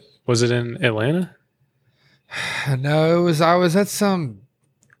was it? Was it in Atlanta? No, I was at some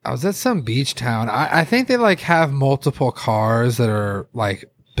beach town. I think they like have multiple cars that are like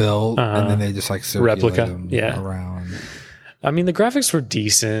built and then they just like circulate Replica, them yeah. around. I mean, the graphics were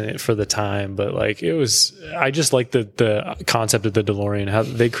decent for the time, but like I just like the concept of the DeLorean, how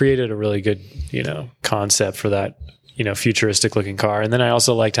they created a really good, concept for that, futuristic looking car. And then I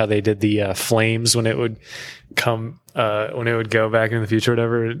also liked how they did the flames when it would come, when it would go back in the future, or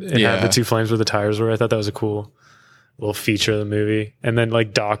whatever. And have the 2 flames where the tires were. I thought that was a cool little feature of the movie. And then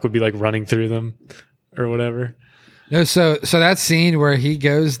like Doc would be like running through them or whatever. No, so that scene where he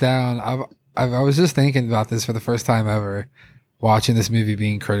goes down, I was just thinking about this for the first time ever, watching this movie,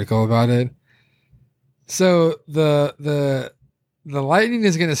 being critical about it. So the lightning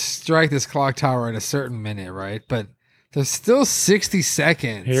is going to strike this clock tower at a certain minute, right? But there's still 60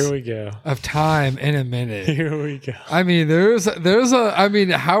 seconds Here we go. of time in a minute. Here we go. I mean,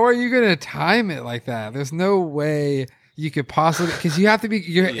 how are you going to time it like that? There's no way you could possibly, because you have to be,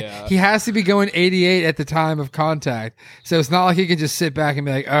 he has to be going 88 at the time of contact. So it's not like he can just sit back and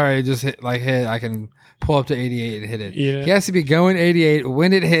be like, all right, just hit, I can pull up to 88 and hit it. Yeah. He has to be going 88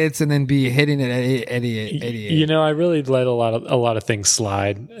 when it hits and then be hitting it at 88. I really let a lot of things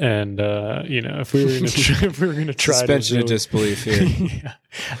slide, and if we were going to try Suspension to of disbelief here. yeah.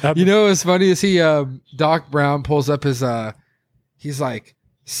 What's funny is Doc Brown pulls up his, he's like,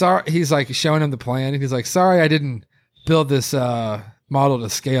 sorry, he's like showing him the plan, and he's like, sorry, I didn't build this model to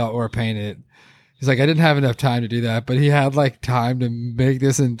scale or paint it. He's like, I didn't have enough time to do that, but he had like time to make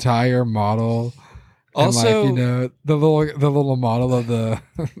this entire model. Also, and the little model of the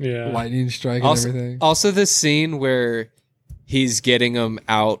lightning strike and everything. Also, this scene where he's getting him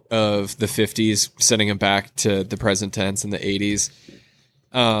out of the 50s, sending him back to the present tense in the 80s.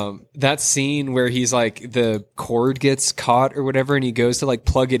 That scene where he's like, the cord gets caught or whatever, and he goes to like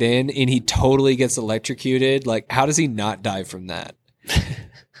plug it in, and he totally gets electrocuted. Like, how does he not die from that?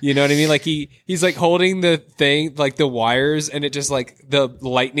 You know what I mean? Like he's like holding the thing, like the wires, and it just like the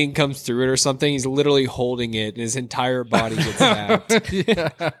lightning comes through it or something. He's literally holding it, and his entire body gets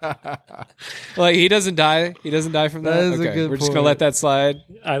zapped. Like he doesn't die. He doesn't die from that. That is a Okay, good we're just gonna point. let that slide.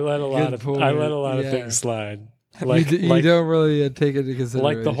 I let a lot of Yeah. things slide. You don't really take it into consideration.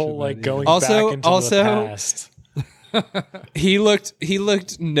 Like the whole like going Also- back into also- the past. he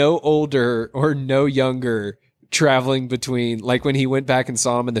looked no older or no younger traveling between, like when he went back and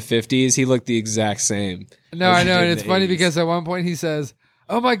saw him in the 50s, he looked the exact same. No, as I he know, did and in it's the funny 80s. because at one point he says,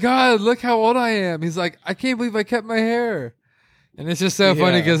 "Oh my God, look how old I am." He's like, "I can't believe I kept my hair," and it's just so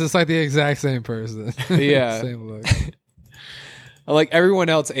funny Yeah. because it's like the exact same person. Yeah. Same look. Like everyone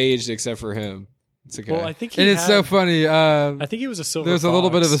else aged except for him. It's okay. Well, I think he And it's so funny. I think he was a silver. There's a little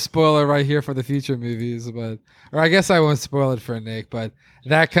bit of a fox. spoiler right here for the future movies, or I guess I won't spoil it for Nick, but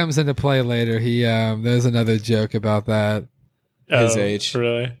that comes into play later. There's another joke about that. His Oh, age.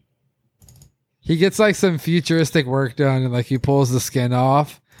 really? He gets like some futuristic work done, and like he pulls the skin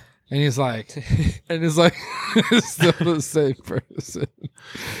off, and he's like, it's still the same person.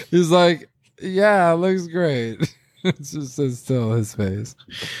 He's like, yeah, it looks great. It's still his face.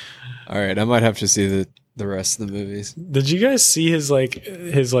 All right, I might have to see the rest of the movies. Did you guys see his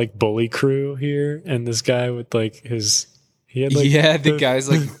bully crew here? And this guy with he had Yeah, the guy's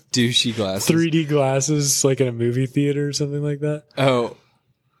like douchey glasses. 3D glasses, like in a movie theater or something like that. Oh,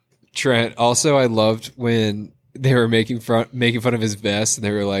 Trent. Also, I loved when they were making fun of his vest, and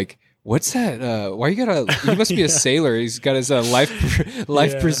they were like, "What's that? Why you got He must be a sailor. He's got his life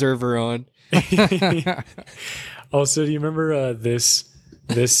Yeah. preserver on." Also, do you remember this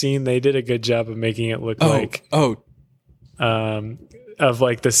scene? They did a good job of making it look of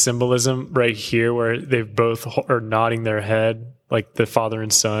like the symbolism right here, where they both are nodding their head, like the father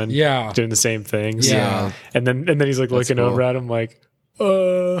and son, Yeah. doing the same things. Yeah. and then he's like That's looking cool. over at him, like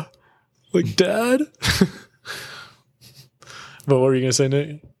Dad. But what were you gonna say,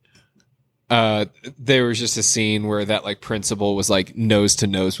 Nick? There was just a scene where that like principal was like nose to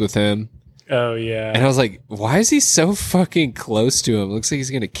nose with him. Oh yeah, And I was like, why is he so fucking close to him? Looks like he's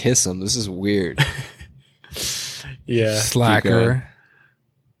going to kiss him. This is weird. yeah. Slacker.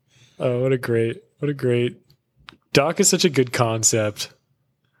 Oh, what a great Doc is such a good concept.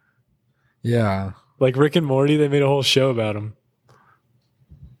 Yeah. Like Rick and Morty, they made a whole show about him.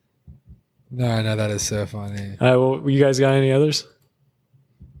 No, I know that is so funny. Well, you guys got any others?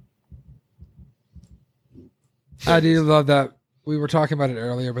 I do love that. We were talking about it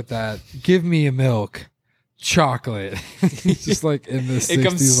earlier, but that give me a milk, chocolate. He's just like in the 60s. It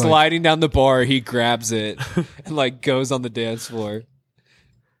comes like, sliding down the bar. He grabs it and like goes on the dance floor.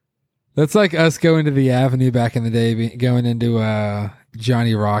 that's like us going to the Avenue back in the day, going into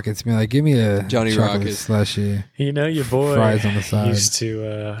Johnny Rockets, being like, give me a Johnny chocolate Rockets. slushy. You know, your boy Fries on the side. used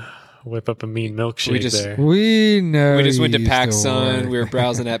to whip up a mean milkshake We just- there. We know. We just went to you used PacSun. work. We were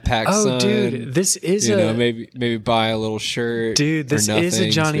browsing at PacSun. Oh, dude, this is You a know, maybe buy a little shirt. dude. This or is a nothing,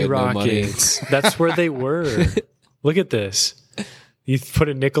 'cause Johnny we had no money. Rockets. That's where they were. Look at this. You put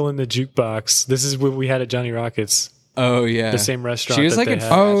a nickel in the jukebox. This is what we had at Johnny Rockets, Oh yeah, the same restaurant. She was that like they in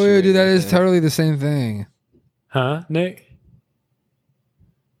had. Oh, dude, that is Yeah. totally the same thing. Huh, Nick?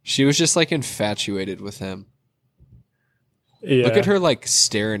 She was just like infatuated with him. Yeah. Look at her like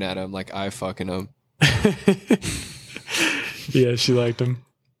staring at him, like I fucking him. Yeah, she liked him.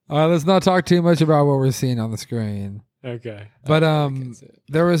 Let's not talk too much about what we're seeing on the screen. Okay. But That's it.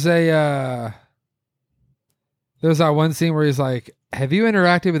 there was that one scene where he's like, "Have you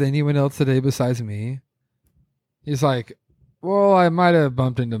interacted with anyone else today besides me?" He's like, "Well, I might have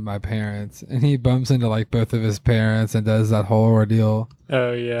bumped into my parents," and he bumps into like both of his parents and does that whole ordeal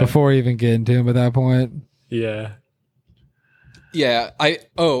Oh yeah. before even getting to him at that point. Yeah. Yeah,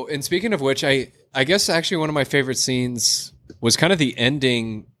 and speaking of which, I guess actually one of my favorite scenes was kind of the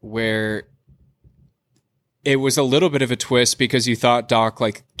ending where it was a little bit of a twist because you thought Doc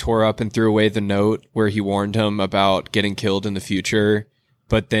like tore up and threw away the note where he warned him about getting killed in the future,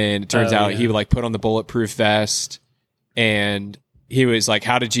 but then it turns out he like put on the bulletproof vest and he was like,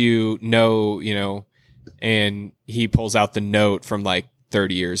 "How did you know, and he pulls out the note from like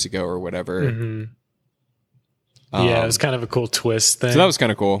 30 years ago or whatever. Mhm. Yeah, it was kind of a cool twist thing. So that was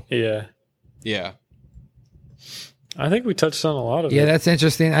kind of cool. yeah. Yeah. I think we touched on a lot of Yeah, it. that's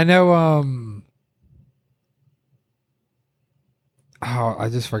interesting. I know. Oh, I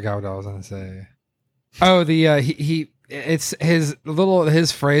just forgot what I was gonna say. Oh, it's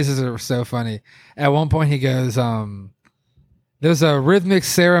his phrases are so funny. At one point, he goes, "There's a rhythmic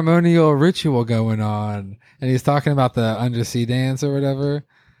ceremonial ritual going on," and he's talking about the undersea dance or whatever.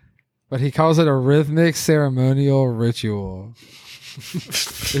 But he calls it a rhythmic ceremonial ritual.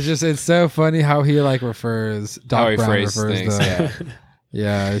 It's so funny how he like refers. Doc How he Brown phrases refers things. to- Yeah.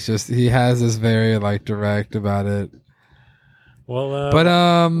 Yeah, it's just he has this very like direct about it. Well, But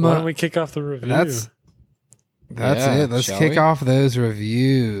why don't we kick off the review? that's Yeah, it. Let's shall kick we? off those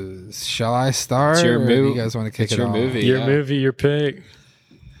reviews. Shall I start? It's your or do move. you guys want to kick It's it your off? movie. your yeah. movie, your pick.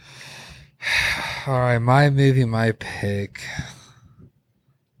 All right, my movie, my pick.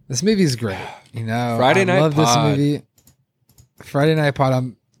 This movie's great. You know, Friday I Night love Pod. this movie. Friday Night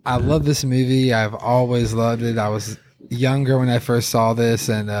Pod. I love this movie. I've always loved it. I was younger when I first saw this,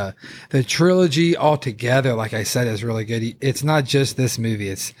 and the trilogy altogether, like I said, is really good. It's not just this movie;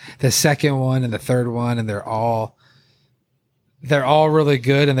 it's the second one and the third one, and they're all really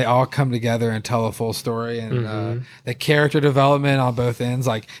good, and they all come together and tell a full story. And the character development on both ends,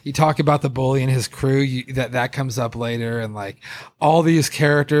 like you talk about the bully and his crew, that comes up later, and like all these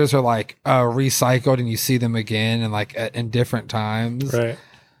characters are like recycled, and you see them again and like in different times. Right.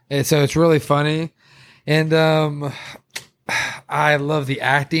 And so it's really funny, and I love the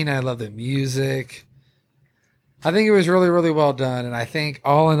acting. I love the music. I think it was really, really well done. And I think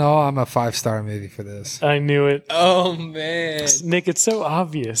all in all, I'm a 5-star movie for this. I knew it. Oh man, Nick, it's so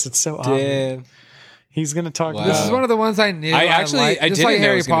obvious. It's so obvious. damn. He's going to talk Wow. about This is one of the ones I knew. I actually- liked. I just didn't like know it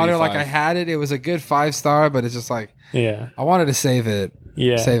Harry was gonna be Potter. Like 5. I had it. It was a good 5-star, but it's just like Yeah. I wanted to save it.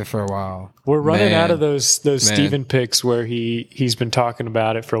 Yeah. Save it for a while. We're running Man. out of those Man. Steven picks where he's been talking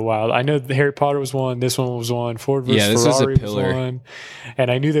about it for a while. I know the Harry Potter was one. This one was one. Ford vs. Yeah, this was a Ferrari was pillar. one. And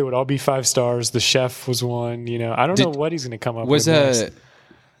I knew they would all be 5 stars. The Chef was one. You know, I don't know what he's going to come up Was with next.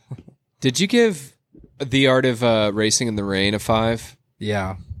 Did you give The Art of Racing in the Rain a 5?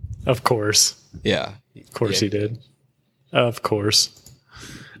 Yeah. Of course. Yeah. Of course Yeah. he did. Of course.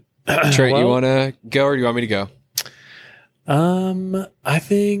 Trent, you Well- want to go or do you want me to go? I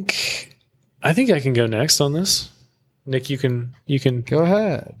think I can go next on this. Nick, you can Go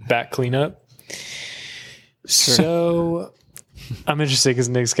ahead. back clean up. So I'm interested because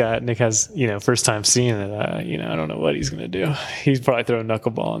Nick has, first time seeing it. I don't know what he's going to do. He's probably throwing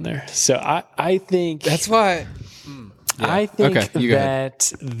knuckleball in there. So I think That's why. I think Okay, you go ahead.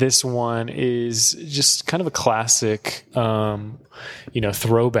 that this one is just kind of a classic,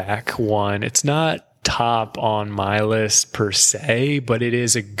 throwback one. It's not top on my list per se, but it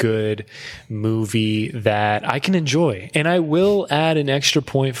is a good movie that I can enjoy. And I will add an extra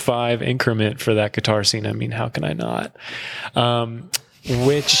 0.5 increment for that guitar scene. I mean, how can I not?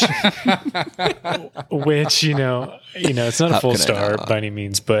 Which, it's not a full can I star not? by any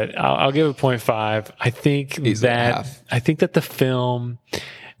means, but I'll give it 0.5. I think Easily half. that the film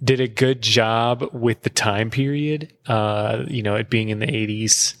did a good job with the time period, it being in the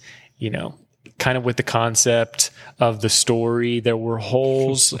 80s, kind of with the concept of the story. There were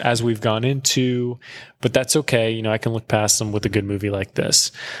holes as we've gone into, but that's okay. I can look past them with a good movie like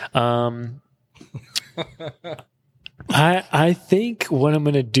this. I think what I'm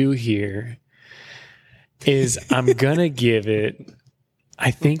going to do here is I'm going to give it,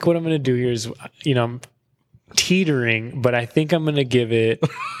 I think what I'm going to do here is, I'm teetering, but I think I'm going to give it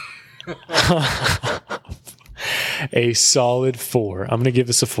a solid 4. I'm going to give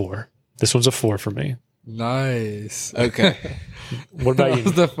this a 4. This one's a 4 for me. Nice. Okay. What about That you?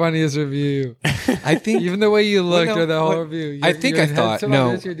 was the funniest review. I think Even the way you looked Well, no, at the whole what- review. I think I thought,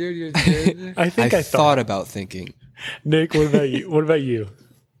 no. I think I thought about thinking. Nick, what about you? What about you?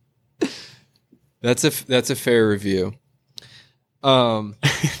 That's a fair review.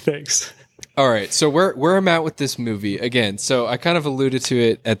 Thanks. All right. So where I'm at with this movie again. So I kind of alluded to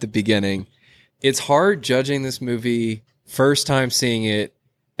it at the beginning. It's hard judging this movie first time seeing it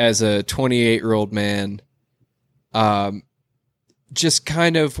as a 28-year-old man. Just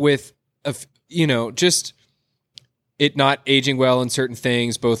kind of with just it not aging well in certain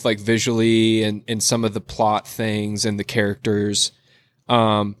things, both like visually and some of the plot things and the characters.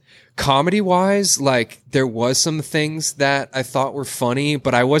 Comedy wise, like there was some things that I thought were funny,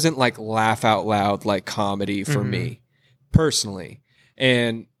 but I wasn't like laugh out loud like comedy for me personally.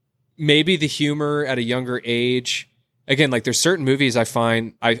 And maybe the humor at a younger age, again, like there's certain movies I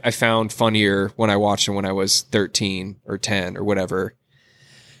found funnier when I watched them when I was 13 or 10 or whatever.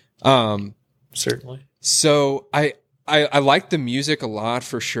 Certainly. So I liked the music a lot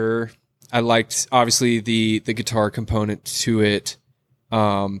for sure. I liked obviously the guitar component to it.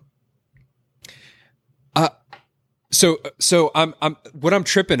 So I'm what I'm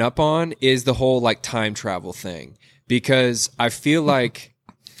tripping up on is the whole like time travel thing, because I feel like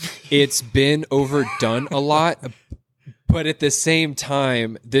it's been overdone a lot, but at the same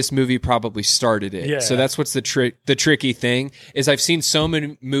time, this movie probably started it. Yeah. So that's what's the tricky thing is I've seen so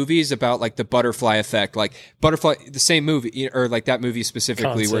many movies about like the butterfly effect, like butterfly, the same movie or like that movie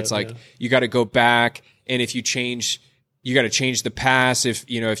specifically where it's like Concept, you got to go back, and if you change, you got to change the past. If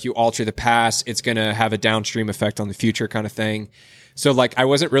you alter the past, it's going to have a downstream effect on the future kind of thing. So like I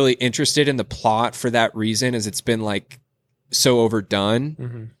wasn't really interested in the plot for that reason, as it's been like so overdone.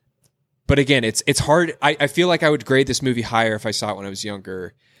 Mm-hmm. But again, it's hard. I feel like I would grade this movie higher if I saw it when I was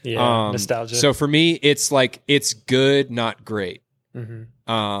younger. Yeah, nostalgia. So for me, it's like it's good, not great.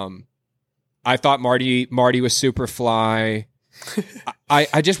 Mm-hmm. I thought Marty was super fly.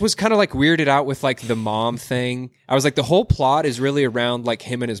 I just was kind of like weirded out with like the mom thing. I was like, the whole plot is really around like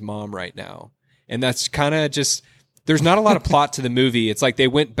him and his mom right now, and that's kind of just. There's not a lot of plot to the movie. It's like they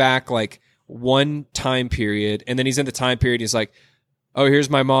went back like one time period, and then he's in the time period. He's like, oh, here's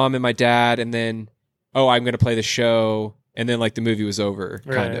my mom and my dad, and then oh, I'm going to play the show. And then like the movie was over,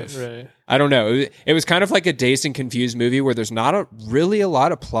 kind of. Right. I don't know. It was kind of like a Dazed and Confused movie where there's not really a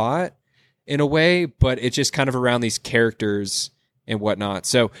lot of plot in a way, but it's just kind of around these characters and whatnot.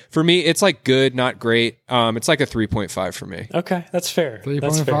 So for me, it's like good, not great. It's like a 3.5 for me. Okay, that's fair.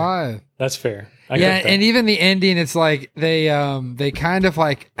 3.5. That's fair. Yeah, and even the ending, it's like they kind of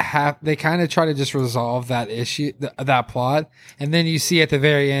like they kind of try to just resolve that issue, that plot, and then you see at the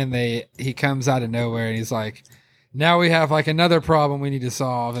very end he comes out of nowhere and he's like, now we have like another problem we need to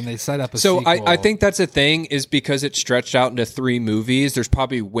solve, and they set up a sequel. I think that's a thing, is because it's stretched out into 3 movies. There's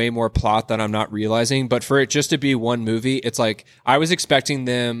probably way more plot that I'm not realizing, but for it just to be one movie, it's like I was expecting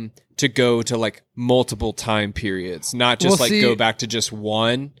them to go to like multiple time periods, not just go back to just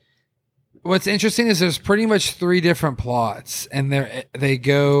one. What's interesting is there's pretty much 3 different plots, and they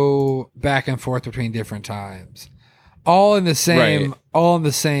go back and forth between different times. All in the same,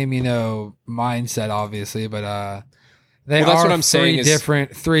 mindset, obviously, but they that's are what I'm saying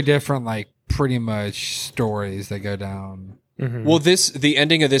three different, like pretty much stories that go down. Mm-hmm. Well, the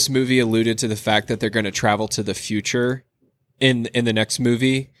ending of this movie alluded to the fact that they're going to travel to the future in the next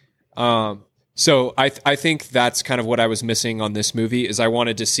movie. So I think that's kind of what I was missing on this movie, is I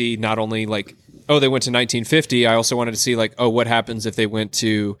wanted to see not only like, oh, they went to 1950. I also wanted to see like, oh, what happens if they went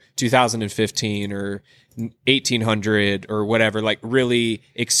to 2015 or 1800 or whatever, like really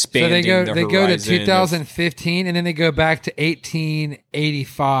expanding the horizon. They go to 2015 and then they go back to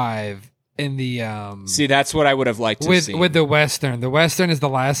 1885 in the see, that's what I would have liked to see with the Western. The Western is the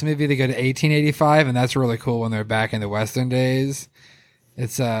last movie. They go to 1885, and that's really cool when they're back in the Western days.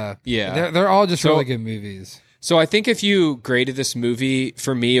 It's they're all just really good movies. So I think if you graded this movie,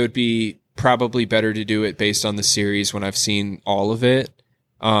 for me, it would be probably better to do it based on the series when I've seen all of it.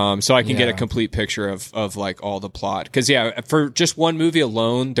 So I can get a complete picture of like all the plot. Because for just one movie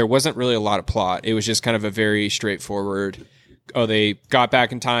alone, there wasn't really a lot of plot. It was just kind of a very straightforward. Oh, they got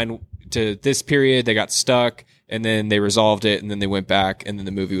back in time to this period, they got stuck, and then they resolved it, and then they went back, and then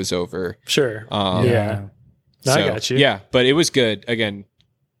the movie was over. Sure. Yeah. No, I got you. Yeah, but it was good. Again,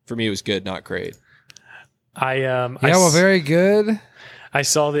 for me, it was good, not great. Very good. I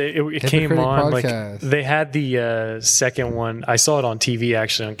saw that it came on podcast. Like they had the second one. I saw it on TV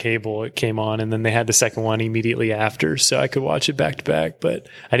actually on cable. It came on, and then they had the second one immediately after, so I could watch it back to back. But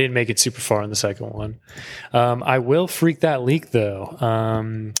I didn't make it super far in the second one. I will freak that leak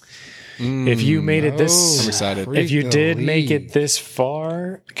though. If you made it this, I'm excited. If you did make it this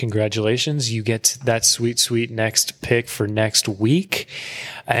far, congratulations! You get that sweet next pick for next week,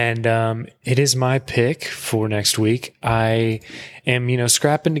 and it is my pick for next week. I am,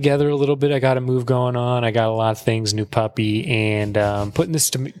 scrapping together a little bit. I got a move going on. I got a lot of things, new puppy, and putting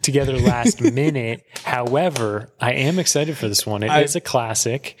this together last minute. However, I am excited for this one. It is a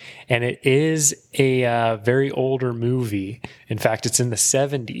classic, and it is a very older movie. In fact, it's in the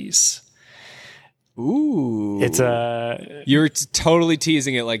 70s. Ooh. It's You're totally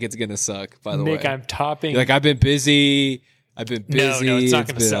teasing it like it's going to suck, by the way. Nick, I'm topping. Like, I've been busy. No, it's not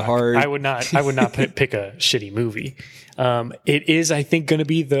going to suck. Hard. I would not pick a shitty movie. It is, I think, going to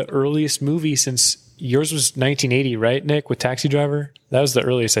be the earliest movie since yours was 1980, right, Nick, with Taxi Driver? That was the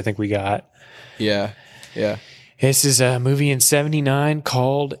earliest I think we got. Yeah. This is a movie in 79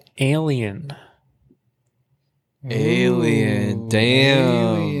 called Alien. Damn.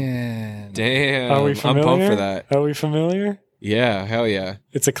 Are we familiar? I'm pumped for that. Are we familiar? Yeah, hell yeah.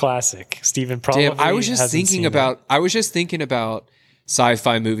 It's a classic. Steven probably I was just thinking about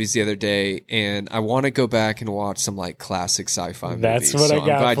sci-fi movies the other day, and I want to go back and watch some like classic sci-fi movies. That's what I got.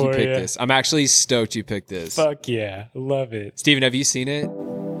 I'm glad for you picked this. I'm actually stoked you picked this. Fuck yeah. Love it. Steven, have you seen it?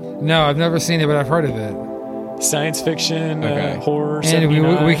 No, I've never seen it, but I've heard of it. Science fiction, horror, and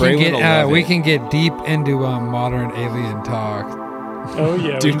we can get deep into modern alien talk. Oh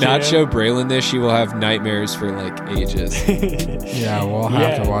yeah. Do not show Braylon this. She will have nightmares for like ages. Yeah, we'll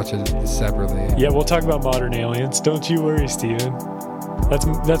have to watch it separately. Yeah, we'll talk about modern aliens. Don't you worry, Steven.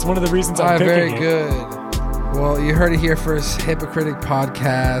 That's one of the reasons I'm picking very good. Well, you heard it here first. Hypocritic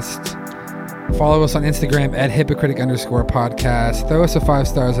Podcast. Follow us on Instagram at hypocritic_podcast. Throw us a 5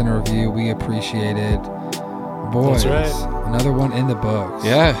 stars and a review. We appreciate it. Boys, that's right. Another one in the books.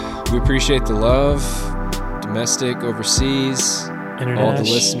 Yeah, we appreciate the love, domestic, overseas. all the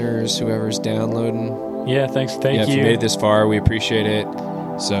listeners, whoever's downloading. Yeah, thank If you. you made it this far, we appreciate it.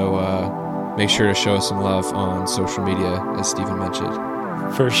 So make sure to show us some love on social media, as Stephen mentioned.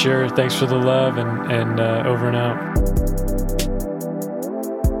 For sure. Thanks for the love, and over and out.